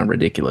looks kind of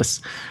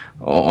ridiculous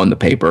on the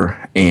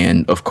paper.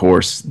 And of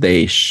course,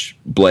 they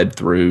bled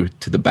through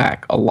to the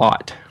back a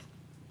lot.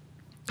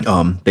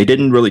 They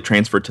didn't really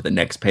transfer to the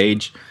next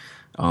page.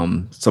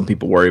 Some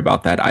people worry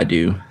about that. I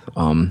do.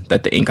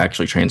 That the ink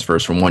actually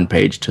transfers from one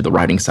page to the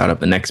writing side of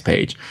the next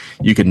page.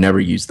 You could never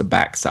use the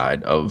back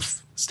side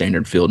of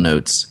standard Field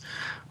Notes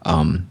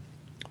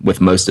with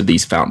most of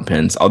these fountain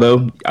pens.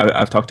 Although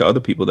I've talked to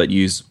other people that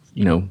use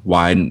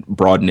wide,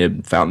 broad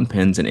nib fountain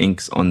pens and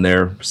inks on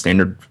their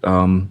standard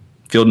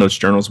Field Notes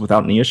journals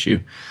without any issue.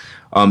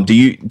 Do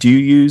you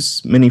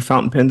use many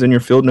fountain pens in your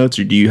Field Notes,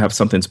 or do you have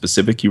something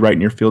specific you write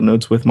in your Field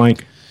Notes with,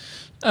 Mike?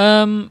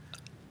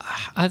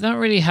 I don't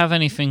really have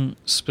anything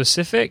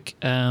specific.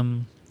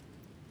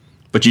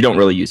 But you don't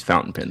really use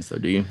fountain pens, though,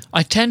 do you?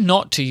 I tend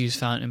not to use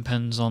fountain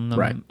pens on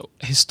them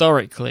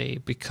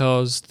historically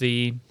because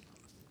the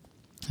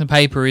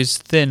paper is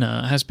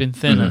thinner, has been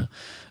thinner,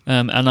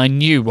 and I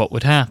knew what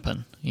would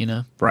happen,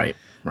 Right.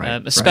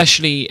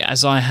 Especially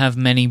as I have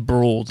many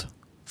broad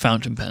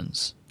fountain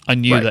pens. I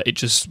knew that it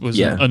just was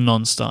a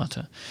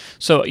non-starter.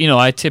 So,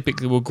 I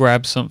typically will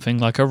grab something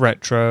like a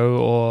retro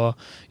or,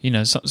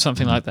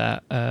 something like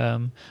that.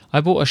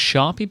 I bought a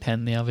Sharpie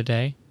pen the other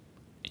day,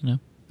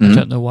 I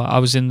don't know why. I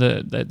was in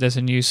there's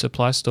a new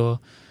supply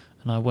store,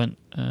 and I went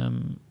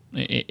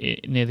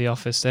near the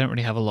office. They don't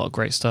really have a lot of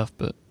great stuff,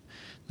 but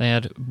they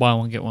had buy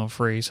one, get one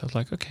free. So I was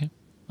like, okay,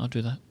 I'll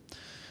do that.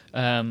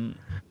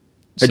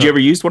 Had you ever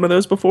used one of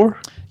those before?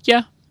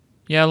 Yeah,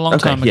 a long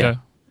time ago.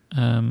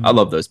 I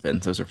love those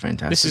pens. Those are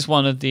fantastic. This is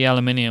one of the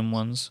aluminium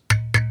ones,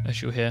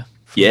 as you'll hear.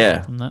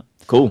 From that.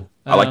 Cool.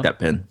 I like that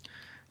pen.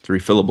 It's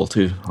refillable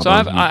too. So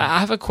I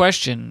have a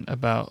question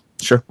about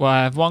Sure. Well,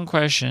 I have one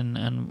question,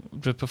 and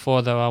just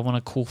before though, I want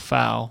to call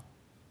foul.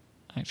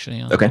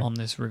 Actually, on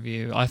this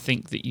review, I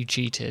think that you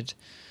cheated.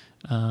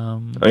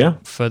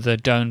 For the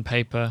Doan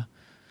paper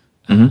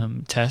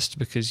test,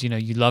 because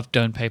you love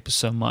Doan paper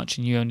so much,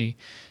 and you only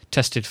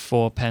tested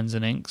 4 pens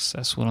and inks.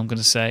 That's what I'm going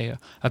to say.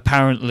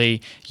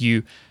 Apparently,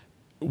 you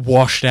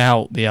washed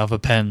out the other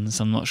pens.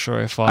 I'm not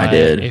sure if I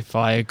did. If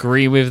I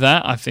agree with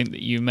that. I think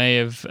that you may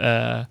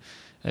have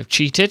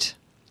cheated.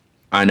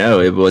 I know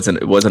it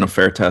wasn't a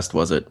fair test,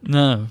 was it?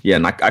 No. Yeah,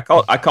 and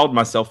I called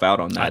myself out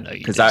on that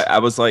because I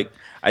was like,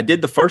 I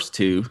did the first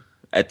 2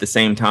 at the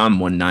same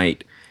time one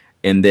night,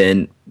 and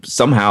then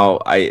somehow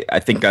I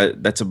think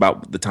that's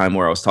about the time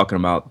where I was talking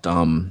about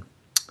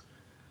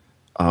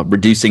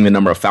reducing the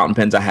number of fountain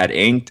pens I had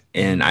inked,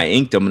 and I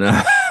inked them, and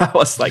I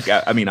was like,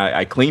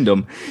 I cleaned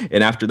them,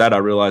 and after that I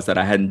realized that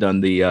I hadn't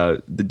done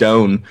the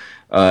Doan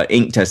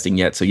ink testing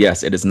yet. So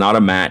yes, it is not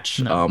a match.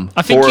 No.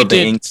 I think you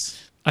did.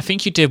 I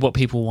think you did what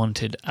people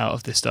wanted out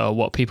of this, though,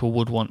 what people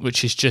would want,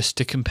 which is just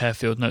to compare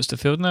field notes to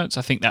field notes.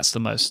 I think that's the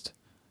most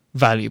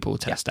valuable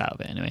test out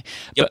of it, anyway.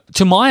 Yep. But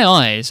to my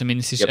eyes,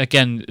 this is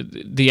again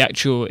the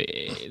actual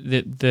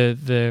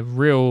the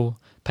real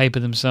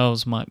paper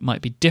themselves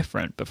might be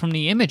different, but from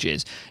the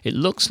images, it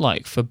looks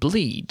like for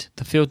bleed,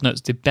 the field notes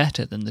did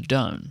better than the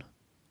Doan,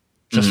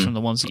 just from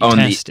the ones that you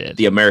tested.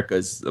 The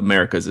Americas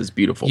is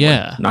beautiful.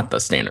 Yeah, not the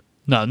standard.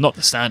 No, not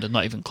the standard,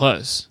 not even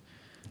close.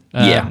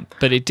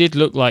 But it did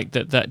look like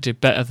that did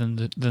better than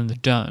the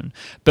Doan.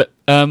 But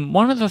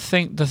one of the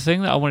thing that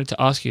I wanted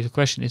to ask you the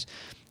question is,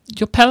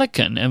 your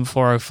Pelican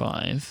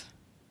M405,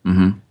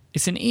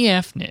 it's an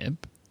EF nib,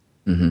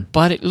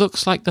 but it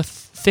looks like the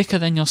thicker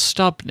than your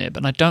stub nib,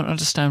 and I don't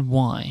understand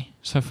why.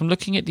 So from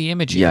looking at the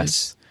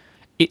images,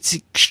 it's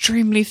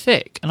extremely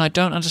thick, and I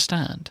don't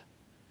understand.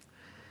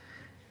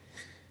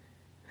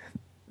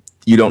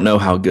 You don't know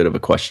how good of a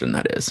question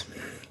that is,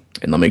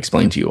 and let me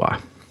explain to you why.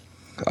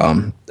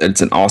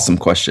 It's an awesome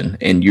question,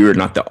 and you're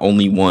not the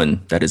only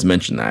one that has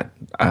mentioned that.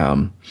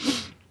 I've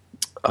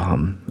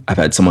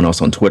had someone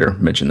else on Twitter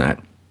mention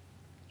that.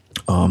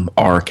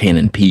 R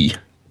Cannon P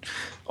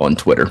on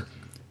Twitter,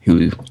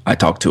 who I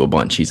talk to a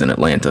bunch. He's in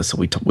Atlanta, so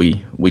we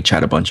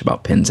chat a bunch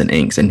about pens and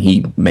inks, and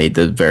he made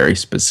the very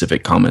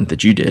specific comment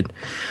that you did.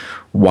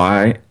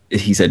 Why?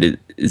 He said,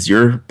 "Is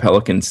your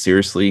Pelican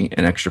seriously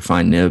an extra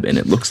fine nib?" And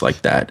it looks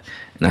like that.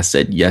 And I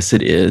said, "Yes,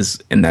 it is,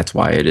 and that's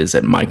why it is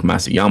at Mike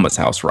Masuyama's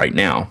house right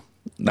now."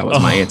 That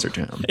was my answer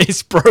to him.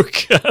 It's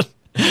broken.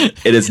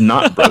 It is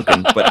not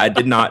broken, but I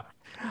did not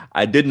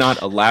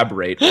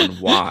elaborate on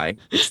why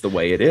it's the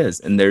way it is,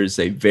 and there's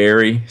a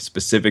very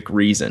specific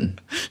reason.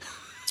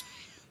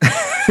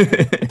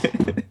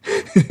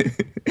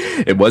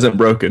 It wasn't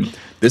broken.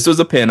 This was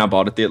a pen I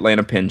bought at the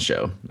Atlanta Pen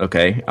Show.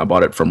 Okay, I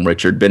bought it from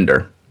Richard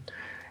Bender,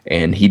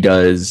 and he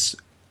does.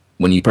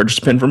 When you purchase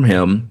a pen from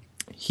him,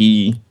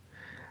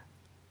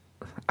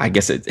 I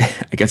guess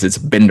it's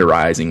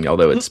benderizing,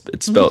 although it's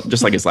spelled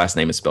just like his last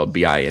name is spelled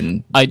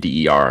Binder. I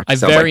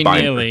very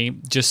nearly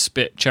just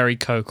spit cherry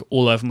Coke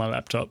all over my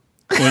laptop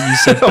when you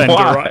said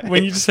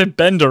when you just said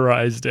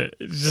benderized it.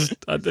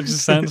 It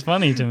just sounds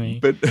funny to me.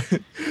 But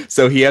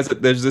so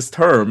there's this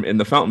term in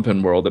the fountain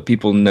pen world that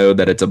people know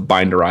that it's a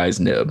binderized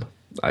nib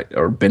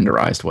or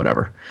benderized,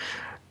 whatever.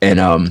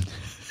 And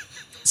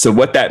so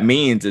what that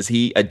means is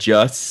he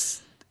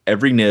adjusts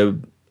every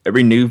nib.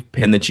 Every new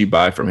pen that you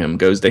buy from him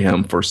goes to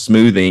him for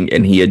smoothing,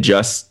 and he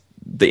adjusts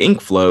the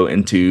ink flow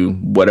into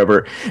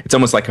whatever. It's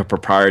almost like a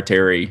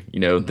proprietary,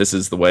 this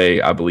is the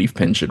way I believe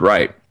pen should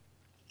write.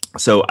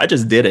 So I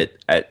just did it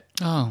at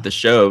the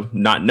show,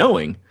 not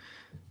knowing.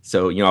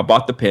 So, I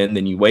bought the pen,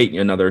 then you wait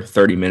another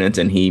 30 minutes,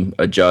 and he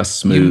adjusts,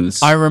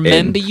 smooths. I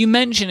remember you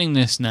mentioning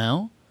this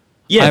now.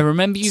 Yeah. I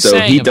remember you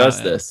saying So he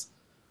does this.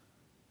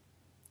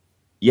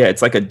 Yeah,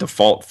 it's like a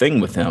default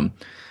thing with him.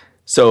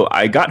 So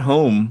I got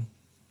home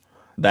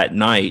that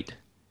night.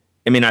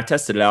 I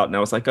tested it out and I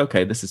was like,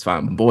 okay, this is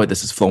fine. Boy,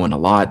 this is flowing a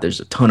lot. There's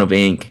a ton of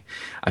ink.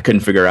 I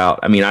couldn't figure out.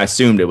 I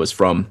assumed it was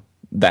from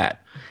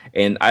that.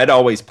 And I'd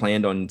always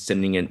planned on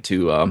sending it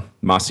to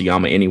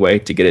Masuyama anyway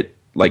to get it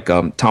like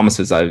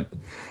Thomas's. I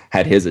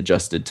had his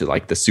adjusted to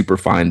like the super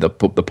fine, the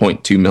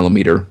 0.2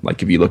 millimeter.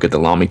 Like if you look at the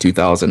Lamy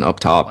 2000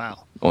 up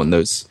top on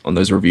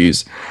those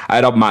reviews,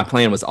 my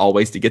plan was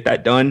always to get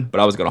that done,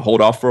 but I was going to hold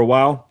off for a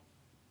while.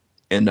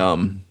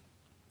 And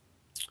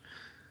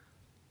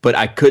but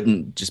I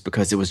couldn't just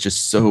because it was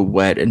just so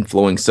wet and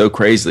flowing so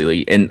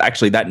crazily. And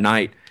actually that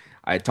night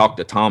I talked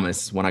to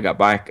Thomas when I got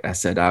back. I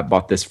said, I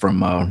bought this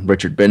from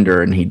Richard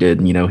Bender, and he did,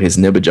 his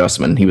nib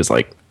adjustment. He was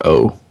like,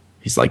 oh,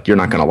 he's like, you're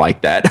not going to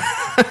like that.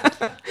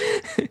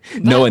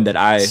 Knowing that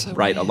I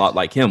write a lot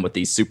like him with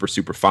these super,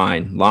 super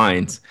fine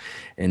lines.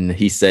 And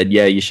he said,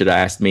 yeah, you should have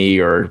asked me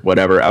or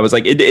whatever. I was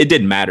like, it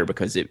didn't matter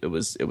because it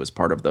was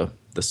part of the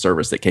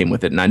service that came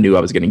with it. And I knew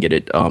I was going to get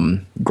it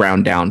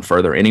ground down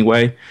further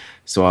anyway.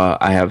 So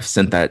I have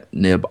sent that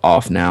nib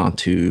off now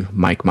to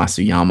Mike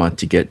Masuyama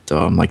to get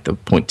like the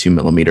 0.2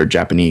 millimeter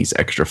Japanese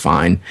extra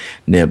fine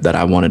nib that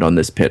I wanted on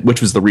this pen, which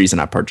was the reason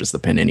I purchased the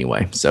pen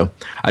anyway. So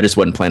I just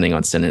wasn't planning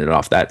on sending it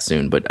off that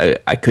soon, but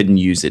I couldn't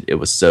use it. It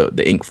was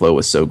the ink flow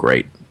was so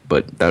great.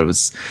 But that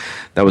was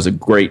a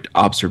great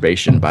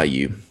observation by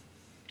you.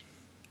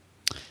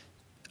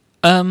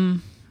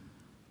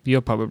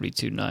 You're probably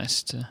too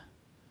nice to.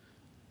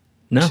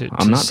 No,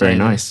 I'm not very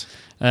nice.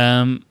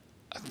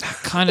 That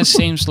kind of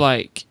seems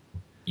like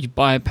you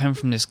buy a pen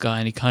from this guy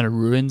and he kind of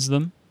ruins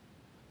them.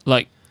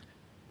 Like,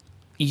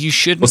 you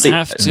shouldn't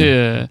have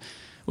to.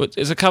 Well,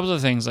 there's a couple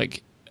of things.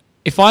 Like,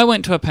 if I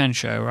went to a pen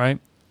show, right,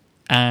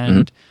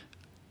 and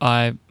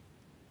I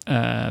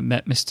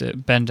met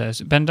Mr. Bender.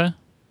 Is it Bender?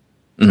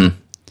 Mm-hmm.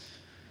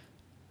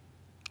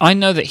 I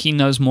know that he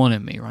knows more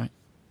than me, right?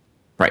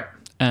 Right.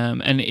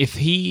 And if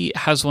he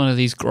has one of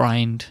these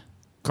grinding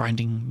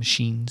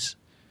machines,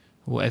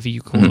 whatever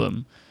you call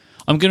them,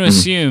 I'm going to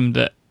assume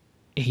that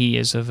he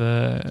is of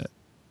a,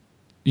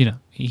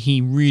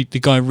 the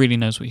guy really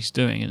knows what he's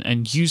doing,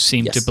 and you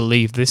seem to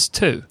believe this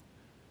too.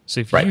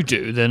 So if you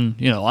do, then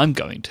I'm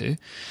going to.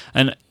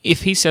 And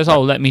if he says,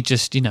 "Oh, let me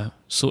just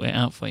sort it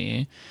out for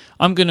you,"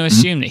 I'm going to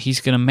assume that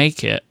he's going to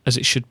make it as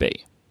it should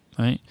be,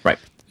 right? Right.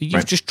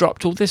 You've just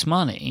dropped all this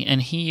money,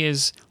 and he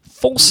is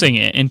forcing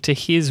it into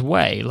his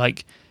way.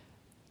 Like,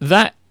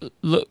 that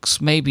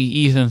looks maybe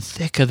even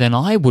thicker than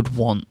I would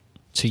want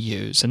to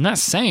use, and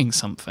that's saying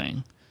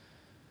something.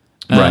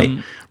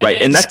 Right.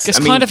 And that's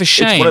kind of a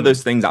shame. It's one of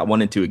those things I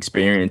wanted to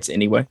experience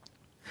anyway.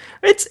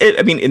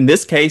 In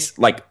this case,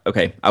 like,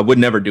 okay, I would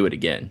never do it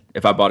again.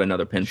 If I bought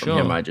another pen from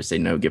him, I'd just say,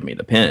 no, give me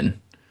the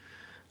pen.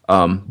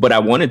 But I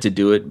wanted to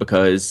do it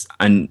because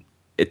I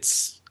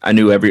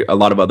knew a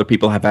lot of other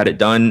people have had it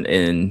done,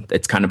 and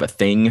it's kind of a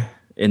thing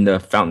in the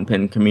fountain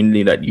pen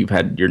community that you've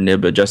had your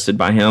nib adjusted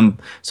by him.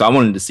 So I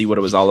wanted to see what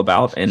it was all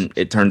about, and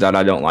it turns out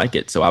I don't like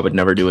it, so I would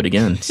never do it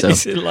again. So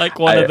is it like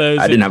one of those?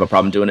 I didn't have a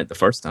problem doing it the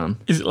first time.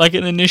 Is it like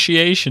an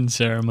initiation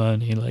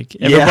ceremony? Like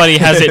everybody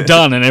has it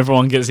done, and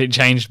everyone gets it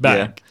changed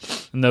back,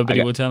 and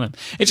nobody will tell him.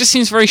 It just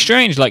seems very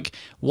strange. Like,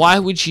 why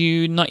would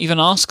you not even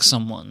ask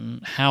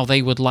someone how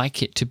they would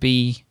like it to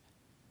be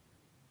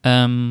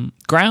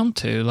ground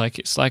to? Like,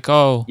 it's like,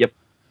 I'll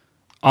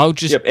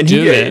just and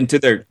do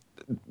it.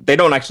 They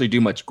don't actually do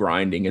much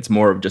grinding. It's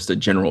more of just a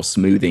general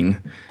smoothing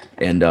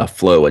and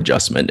flow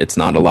adjustment. It's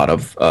not a lot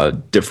of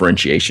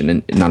differentiation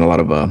and not a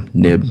lot of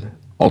nib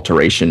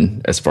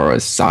alteration as far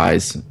as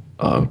size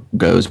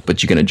goes,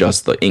 but you can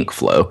adjust the ink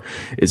flow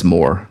is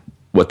more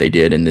what they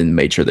did, and then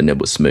made sure the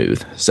nib was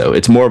smooth. So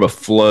it's more of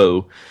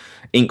a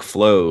ink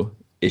flow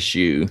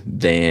issue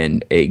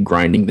than a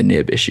grinding the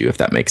nib issue, if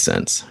that makes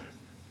sense.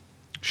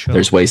 Sure.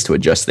 There's ways to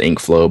adjust the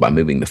ink flow by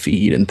moving the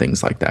feed and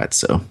things like that.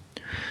 So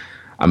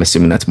I'm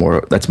assuming that's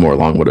more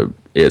along what it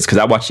is, because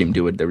I watched him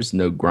do it. There was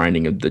no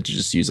grinding; that you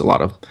just use a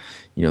lot of,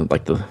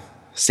 like the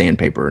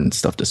sandpaper and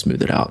stuff to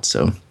smooth it out.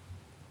 So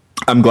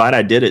I'm glad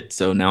I did it.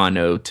 So now I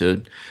know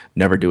to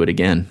never do it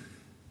again,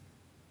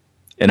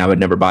 and I would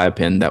never buy a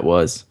pen that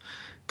was,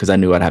 because I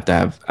knew I'd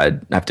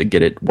have to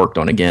get it worked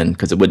on again,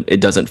 because it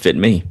doesn't fit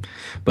me.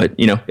 But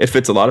it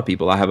fits a lot of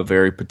people. I have a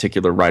very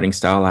particular writing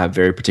style. I have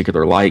very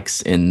particular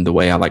likes in the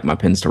way I like my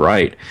pens to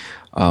write,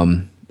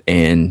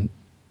 and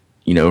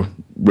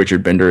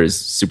Richard Bender is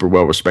super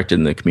well respected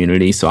in the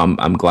community, so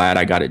I'm glad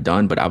I got it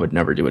done, but I would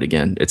never do it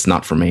again. It's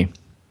not for me.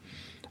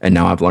 And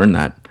now I've learned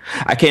that.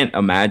 I can't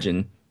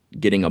imagine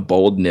getting a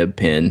bold nib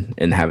pen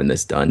and having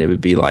this done. It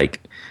would be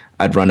like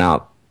I'd run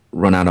out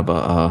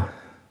of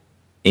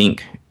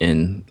ink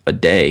in a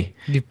day.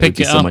 You pick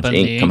it up, so much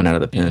ink coming out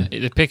of the pen.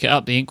 You pick it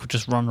up, the ink would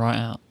just run right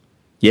out.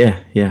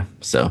 Yeah.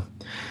 So,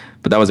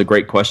 but that was a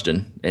great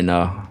question, and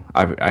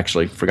I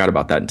actually forgot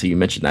about that until you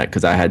mentioned that,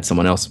 because I had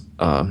someone else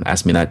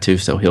ask me that too,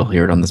 so he'll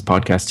hear it on this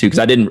podcast too. Because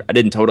I didn't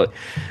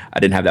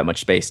have that much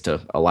space to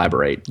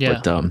elaborate.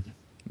 Yeah.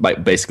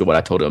 But basically what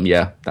I told him,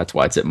 that's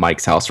why it's at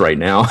Mike's house right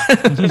now,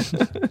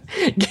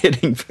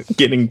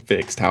 getting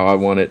fixed how I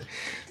want it.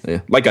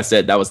 Yeah. Like I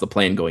said, that was the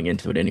plan going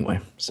into it anyway.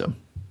 So.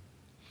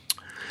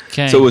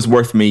 Okay. So it was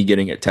worth me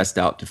getting it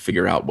tested out to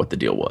figure out what the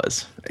deal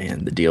was,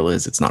 and the deal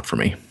is it's not for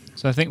me.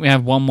 So I think we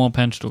have one more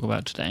pen to talk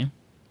about today,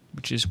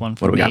 which is one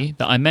for me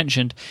that I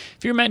mentioned.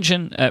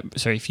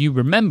 If you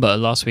remember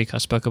last week, I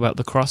spoke about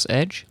the Cross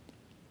Edge.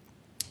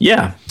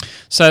 Yeah.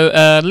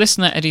 So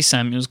listener Eddie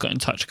Samuels got in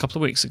touch a couple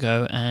of weeks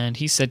ago, and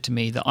he said to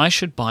me that I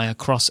should buy a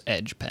Cross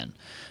Edge pen.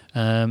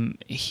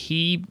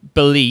 He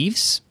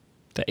believes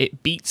that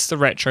it beats the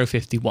Retro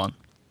 51.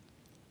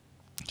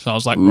 So I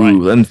was like,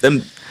 right.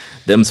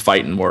 Them's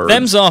fighting words.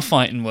 Them's are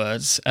fighting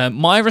words.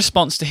 My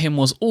response to him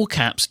was, all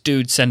caps,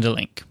 dude, send a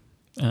link.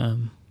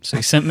 So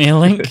he sent me a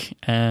link,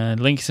 and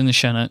link is in the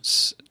show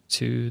notes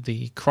to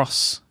the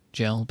Cross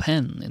Gel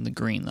pen in the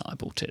green that I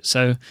bought it.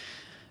 So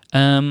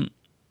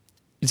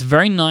it's a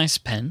very nice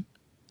pen.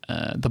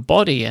 The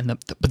body and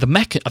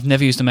the I've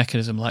never used a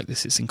mechanism like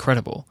this. It's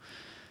incredible.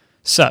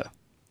 So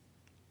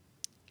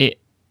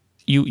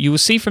you will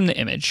see from the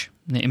image.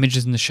 And the image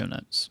is in the show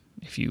notes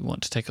if you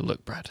want to take a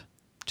look, Brad,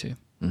 too.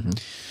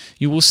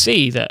 you will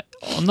see that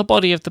on the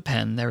body of the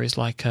pen there is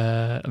like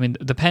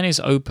the pen is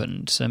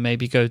opened, so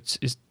maybe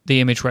is the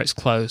image where it's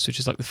closed, which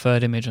is like the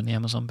third image on the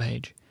Amazon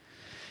page.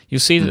 You'll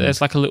see that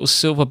there's like a little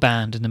silver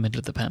band in the middle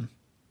of the pen,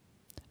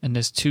 and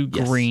there's two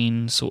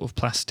green sort of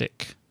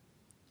plastic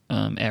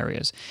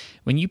areas.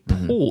 When you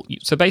pull,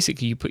 so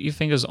basically you put your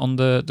fingers on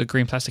the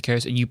green plastic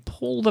areas and you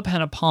pull the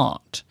pen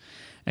apart.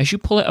 As you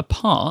pull it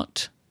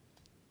apart,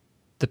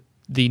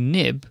 the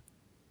nib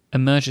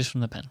emerges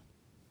from the pen.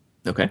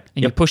 Okay.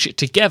 And you push it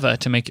together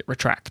to make it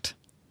retract.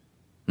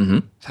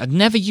 I'd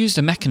never used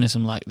a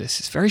mechanism like this.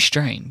 It's very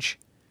strange.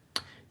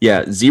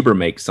 Yeah, Zebra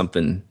makes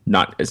something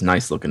not as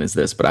nice looking as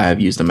this, but I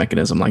have used a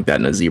mechanism like that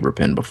in a Zebra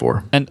pen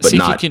before. But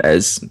not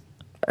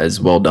as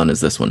well done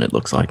as this one, it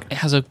looks like. It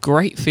has a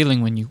great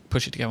feeling when you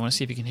push it together. I want to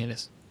see if you can hear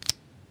this.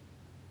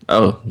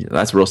 Oh, yeah,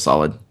 that's real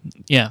solid.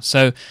 Yeah,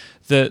 so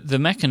the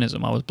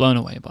mechanism I was blown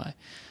away by.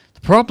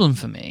 The problem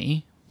for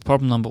me,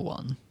 problem number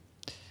one,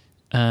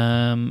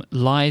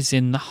 lies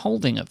in the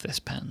holding of this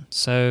pen.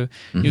 So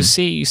you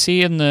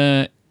see in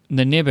the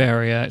nib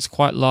area, it's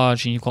quite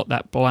large, and you've got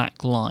that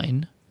black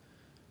line.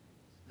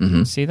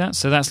 See that?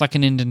 So that's like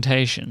an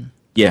indentation.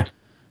 Yeah.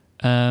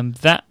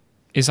 That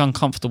is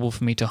uncomfortable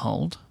for me to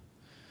hold.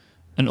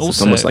 And so also,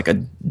 it's almost like a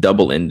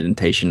double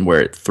indentation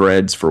where it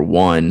threads for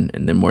one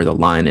and then where the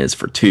line is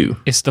for two.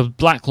 It's the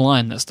black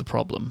line that's the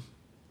problem,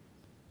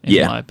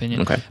 in my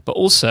opinion. Okay. But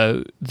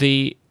also,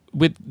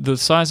 with the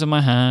size of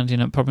my hand,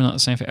 probably not the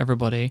same for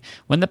everybody,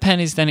 when the pen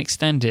is then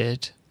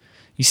extended,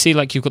 you see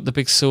like you've got the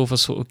big silver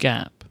sort of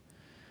gap.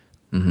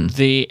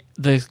 The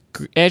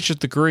edge of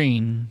the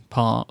green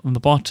part on the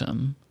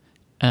bottom,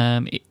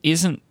 it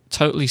isn't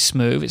totally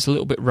smooth. It's a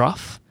little bit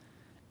rough.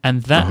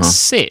 And that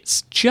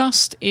sits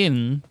just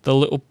in the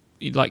little,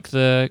 like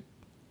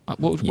what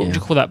would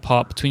you call that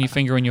part between your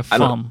finger and your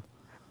thumb?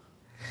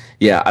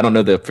 I don't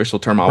know the official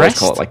term. I always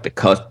call it like the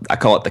cusp. I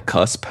call it the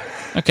cusp.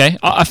 Okay,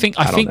 I think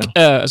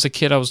as a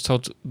kid I was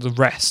told the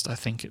rest. I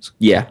think it's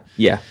there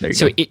you go.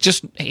 So it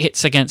just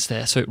hits against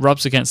there, so it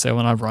rubs against there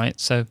when I write.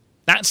 So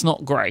that's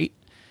not great.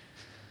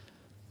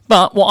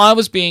 But what I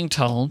was being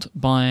told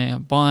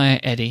by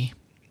Eddie.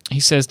 He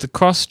says the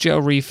cross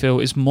gel refill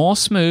is more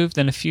smooth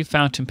than a few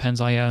fountain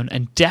pens I own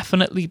and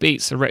definitely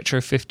beats the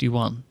Retro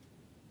 51.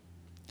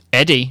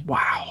 Eddie.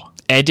 Wow.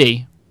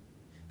 Eddie.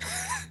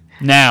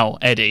 Now,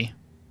 Eddie.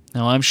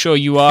 Now, I'm sure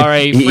you are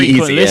a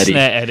frequent listener,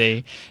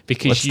 Eddie.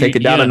 Because let's take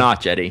it down a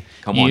notch, Eddie.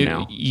 Come on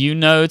now. You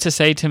know to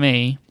say to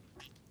me,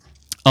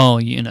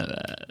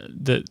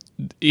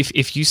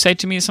 if you say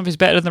to me something's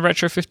better than the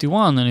Retro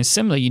 51 and is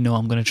similar,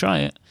 I'm going to try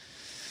it.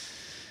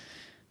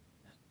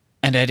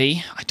 And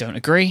Eddie, I don't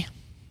agree.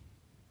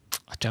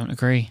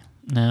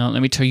 Now,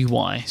 let me tell you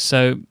why.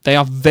 So, they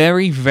are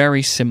very,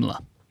 very similar.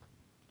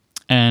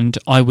 And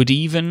I would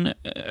even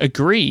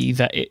agree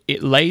that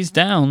it lays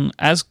down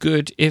as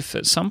good, if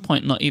at some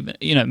point not even,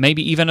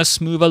 maybe even a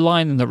smoother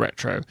line than the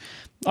Retro.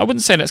 I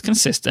wouldn't say that's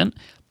consistent,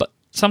 but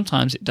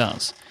sometimes it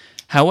does.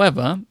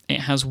 However,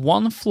 it has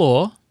one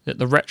flaw that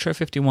the Retro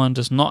 51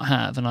 does not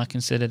have, and I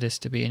consider this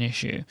to be an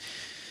issue.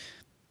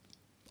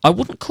 I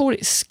wouldn't call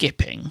it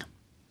skipping.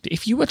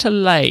 If you were to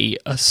lay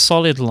a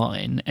solid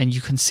line and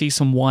you can see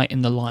some white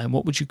in the line,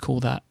 what would you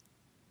call that?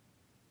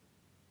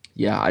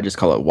 Yeah, I just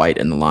call it white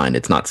in the line.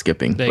 It's not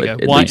skipping, there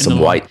but it leaves some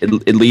white.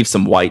 It leaves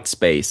some white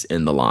space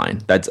in the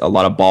line. That's a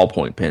lot of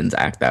ballpoint pens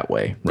act that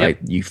way, right?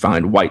 Yep. You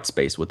find white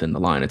space within the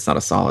line. It's not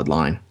a solid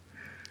line.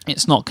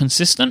 It's not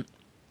consistent,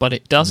 but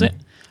it does it.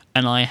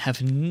 And I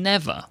have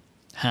never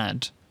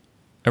had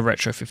a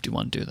Retro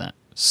 51 do that.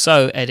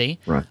 So, Eddie,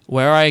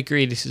 where I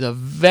agree, this is a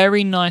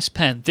very nice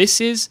pen.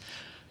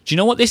 Do you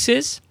know what this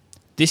is?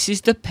 This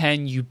is the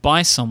pen you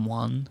buy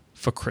someone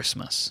for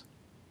Christmas.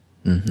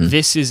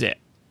 This is it.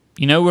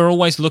 We're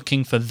always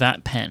looking for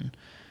that pen.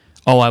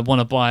 Oh, I want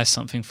to buy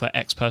something for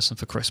X person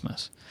for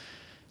Christmas.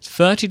 It's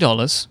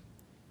 $30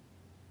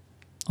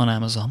 on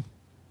Amazon.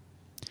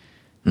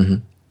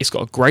 It's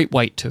got a great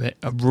weight to it,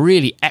 a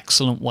really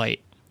excellent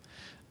weight.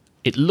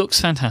 It looks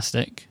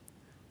fantastic.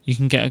 You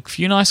can get a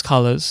few nice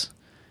colors.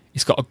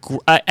 It's got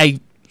a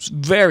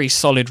very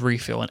solid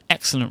refill, an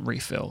excellent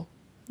refill.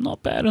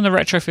 Not better than the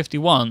Retro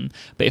 51,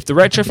 but if the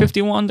Retro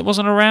 51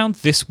 wasn't around,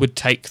 this would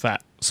take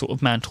that sort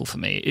of mantle for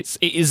me. It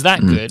is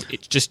that good.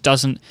 It just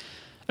doesn't.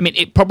 I mean,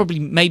 it probably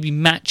maybe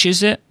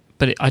matches it,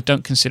 but I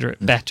don't consider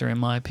it better in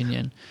my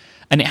opinion.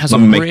 And it has Go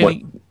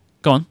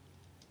on.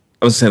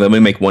 I was saying, let me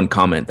make one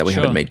comment that we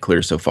haven't made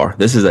clear so far.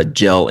 This is a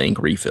gel ink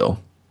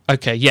refill.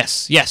 Okay.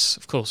 Yes,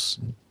 of course.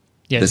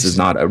 Yes. This is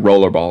not a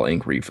rollerball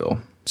ink refill.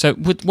 So,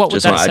 what would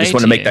that say? I just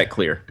want to make that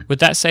clear. Would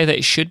that say that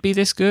it should be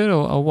this good,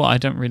 or what? I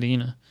don't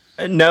really,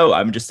 No,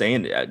 I'm just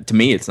saying. To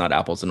me, it's not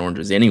apples and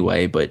oranges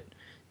anyway. But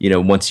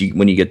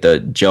when you get the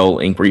gel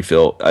ink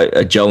refill,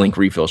 a gel ink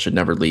refill should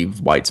never leave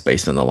white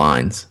space in the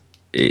lines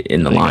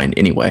in the line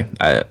anyway.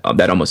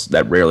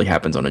 That rarely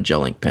happens on a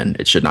gel ink pen.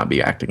 It should not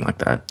be acting like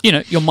that.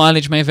 Your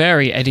mileage may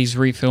vary. Eddie's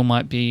refill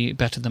might be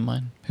better than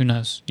mine. Who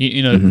knows?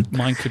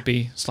 Mine could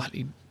be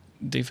slightly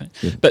different.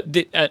 Yeah. But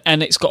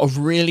and it's got a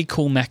really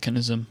cool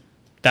mechanism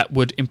that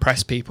would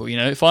impress people.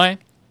 If I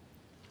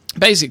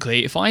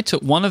basically, if I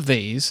took one of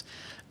these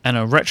and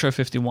a Retro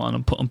 51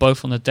 and put them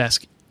both on the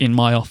desk in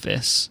my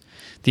office,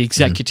 the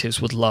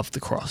executives would love the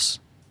Cross.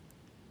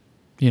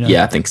 You know?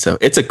 Yeah, I think so.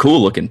 It's a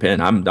cool looking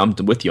pen. I'm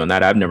with you on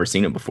that. I've never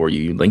seen it before.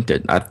 You linked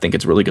it. I think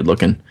it's really good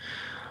looking.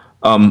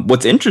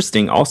 What's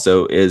interesting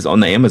also is on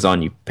the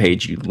Amazon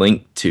page you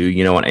link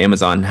to, on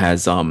Amazon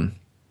has,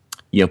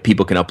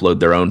 people can upload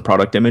their own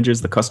product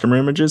images, the customer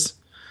images.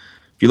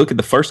 If you look at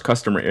the first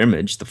customer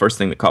image, the first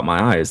thing that caught my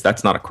eye is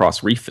that's not a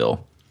Cross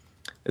refill.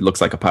 It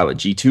looks like a Pilot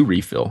G2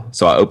 refill.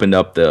 So I opened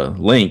up the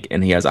link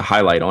and he has a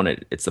highlight on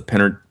it. It's the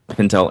Pentel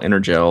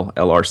Energel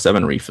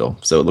LR7 refill.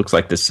 So it looks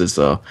like this is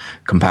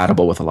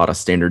compatible with a lot of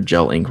standard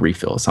gel ink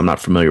refills. I'm not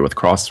familiar with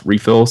Cross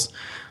refills,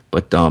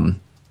 but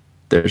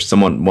there's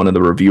one of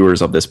the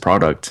reviewers of this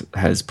product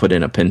has put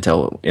in a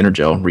Pentel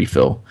Energel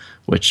refill,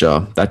 which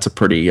that's a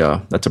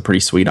pretty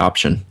sweet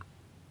option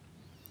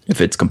if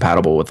it's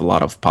compatible with a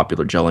lot of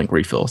popular gel ink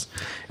refills.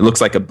 It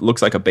looks like a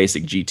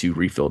basic G2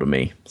 refill to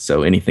me.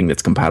 So anything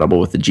that's compatible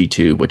with the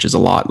G2, which is a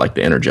lot, like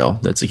the Energel,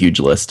 that's a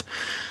huge list.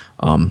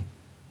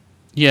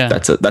 Yeah,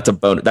 that's a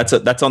bonus.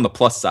 That's on the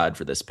plus side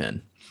for this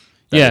pen.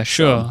 Yeah,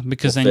 sure,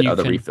 because then you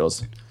other can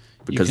refills.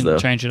 Because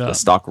change it up. The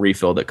stock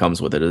refill that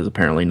comes with it is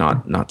apparently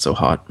not so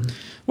hot.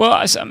 Well,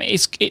 I mean,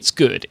 it's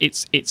good.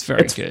 It's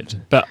very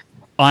good. But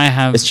I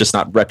have. It's just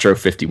not Retro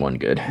 51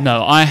 good.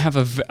 No,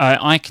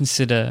 I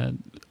consider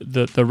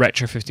the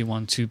Retro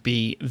 51 to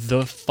be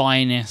the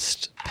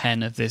finest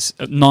pen of this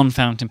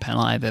non-fountain pen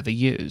I've ever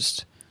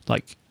used.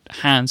 Like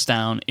hands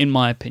down, in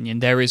my opinion,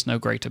 there is no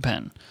greater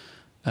pen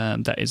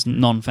that is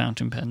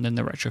non-fountain pen than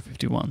the Retro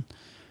 51.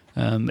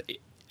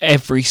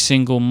 Every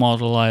single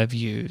model I have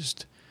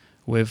used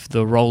with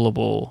the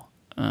rollable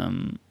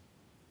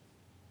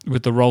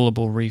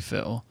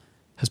refill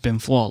has been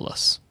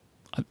flawless,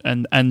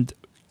 and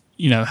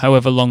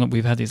however long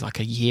we've had these,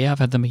 like a year, I've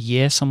had them a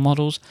year. Some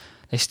models,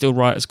 they still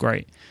write as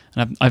great,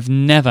 and I've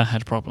never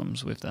had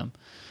problems with them.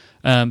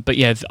 But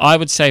yeah, I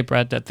would say,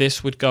 Brad, that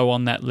this would go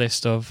on that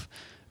list of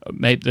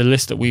maybe the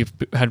list that we've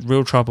had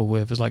real trouble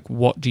with is like,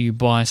 what do you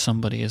buy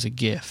somebody as a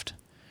gift?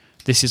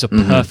 This is a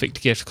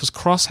perfect gift because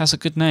Cross has a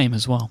good name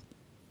as well.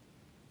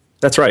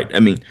 That's right. I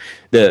mean,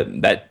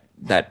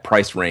 that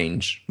price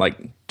range, like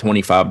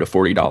 $25 to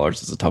 $40,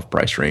 is a tough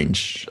price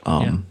range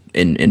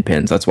in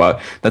pens. That's one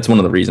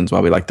of the reasons why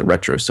we like the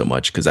Retro so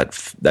much, because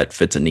that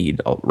fits a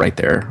need right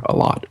there a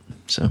lot.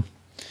 So,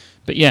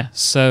 but yeah,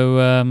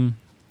 so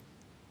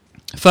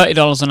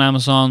 $30 on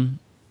Amazon.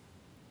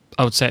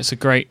 I would say it's a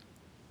great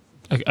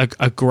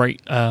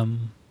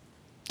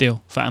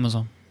deal for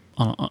Amazon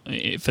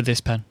for this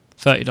pen.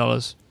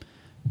 $30,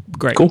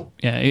 great. Cool.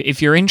 Yeah,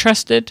 if you're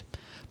interested,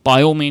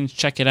 by all means,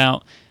 check it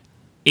out.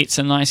 It's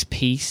a nice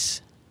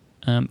piece.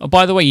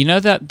 By the way, you know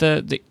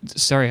that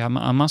sorry, I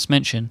must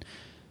mention,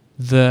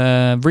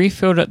 the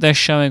refill that they're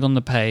showing on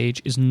the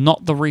page is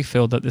not the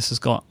refill that this has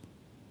got.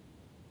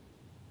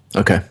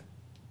 Okay.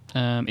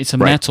 It's a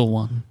metal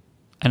one,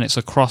 and it's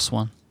a Cross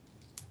one.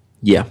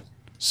 Yeah.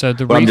 So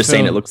the refill, I'm just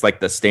saying, it looks like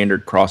the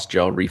standard Cross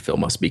gel refill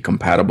must be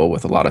compatible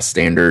with a lot of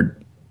standard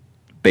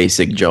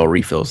basic gel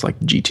refills like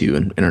G2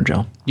 and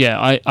Energel. Yeah,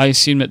 I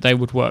assume that they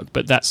would work,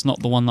 but that's not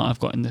the one that I've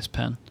got in this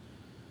pen.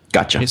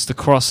 Gotcha. It's the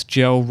Cross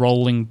gel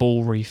rolling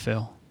ball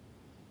refill.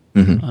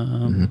 I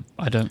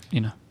don't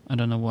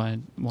know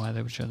why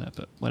they would show that,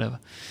 but whatever.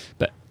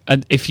 But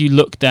if you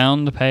look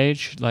down the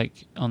page,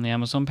 like on the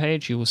Amazon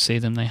page, you will see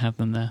them. They have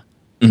them there,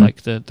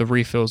 like the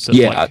refills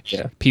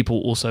that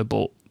people also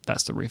bought.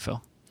 That's the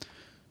refill.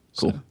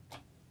 Cool.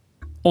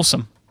 So,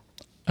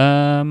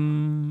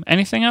 awesome.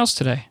 Anything else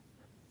today?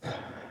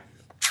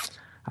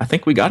 I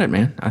think we got it,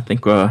 man. I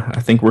think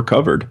we're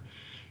covered.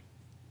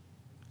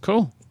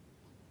 Cool.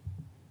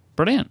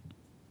 Brilliant.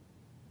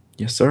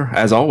 Yes, sir.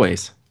 As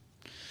always.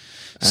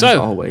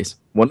 Always.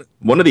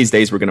 One of these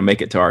days we're going to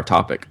make it to our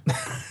topic.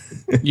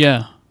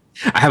 Yeah.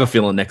 I have a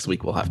feeling next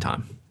week we'll have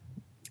time.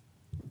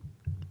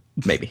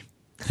 Maybe.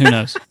 Who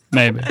knows?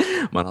 Maybe.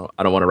 I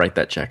don't want to write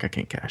that check. I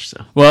can't cash.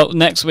 So. Well,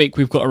 next week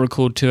we've got to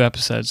record 2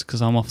 episodes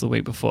because I'm off the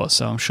week before,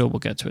 so I'm sure we'll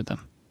get to it then.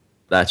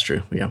 That's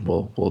true. Yeah,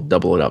 we'll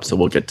double it up. So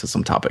we'll get to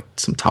some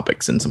topics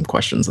and some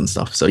questions and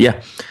stuff. So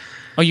yeah.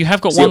 Oh, you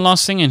have got one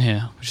last thing in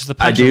here, which is the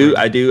page.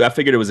 I do. I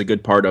figured it was a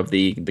good part of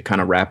the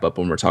kind of wrap up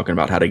when we're talking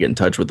about how to get in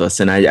touch with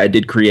us. And I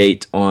did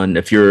create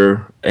if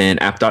you're an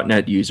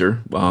app.net user,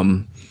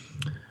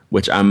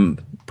 which I'm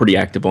pretty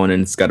active on,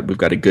 and we've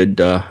got a good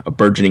a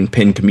burgeoning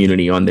pen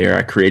community on there.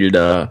 I created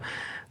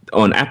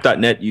on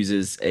app.net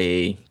uses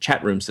a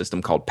chat room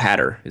system called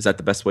Patter. Is that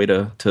the best way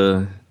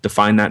to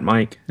define that,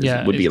 Mike?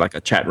 Yeah, it would be like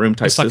a chat room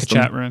type system. It's like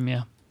a chat room,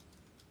 yeah.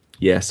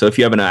 Yeah, so if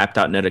you have an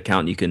app.net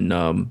account, you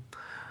can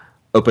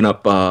open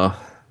up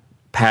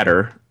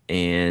Patter,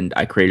 and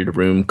I created a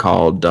room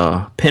called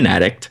Pen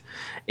Addict,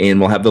 and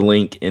we'll have the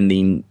link in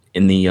the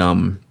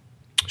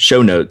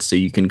show notes, so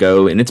you can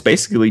go, and it's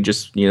basically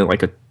just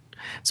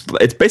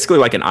it's basically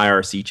like an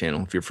IRC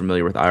channel. If you're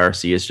familiar with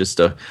IRC, it's just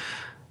a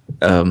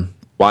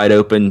wide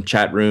open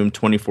chat room,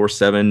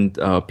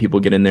 24/7. People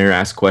get in there,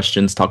 ask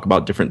questions, talk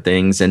about different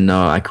things, and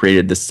I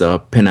created this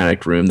Pen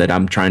Addict room that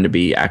I'm trying to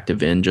be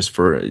active in, just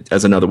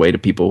as another way to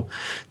people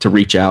to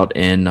reach out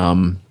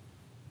and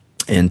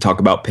talk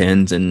about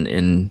pens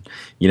and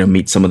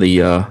meet some of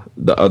the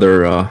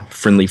other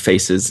friendly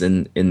faces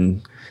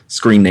and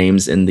screen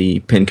names in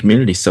the pen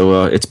community.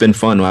 So it's been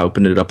fun. I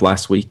opened it up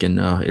last week, and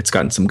it's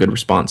gotten some good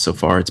response so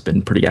far. It's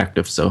been pretty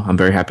active, so I'm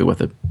very happy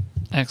with it.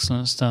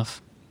 Excellent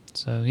stuff.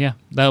 So yeah,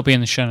 that'll be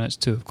in the show notes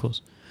too, of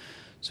course,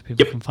 so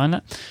people can find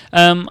that.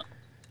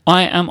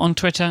 I am on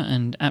Twitter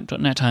and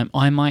app.net. I'm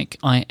imyke,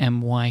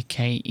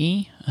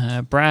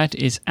 IMYKE. Brad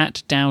is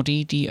at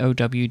Dowdy,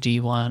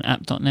 DOWDY on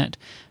app.net,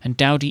 and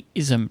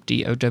Dowdyism,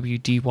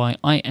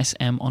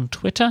 DOWDYISM on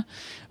Twitter.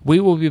 We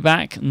will be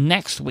back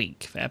next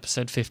week for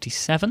episode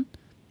 57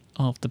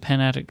 of the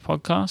Pen Addict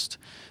podcast.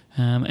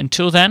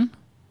 Until then,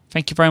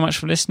 thank you very much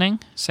for listening.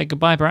 Say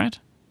goodbye, Brad.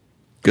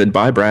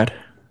 Goodbye, Brad.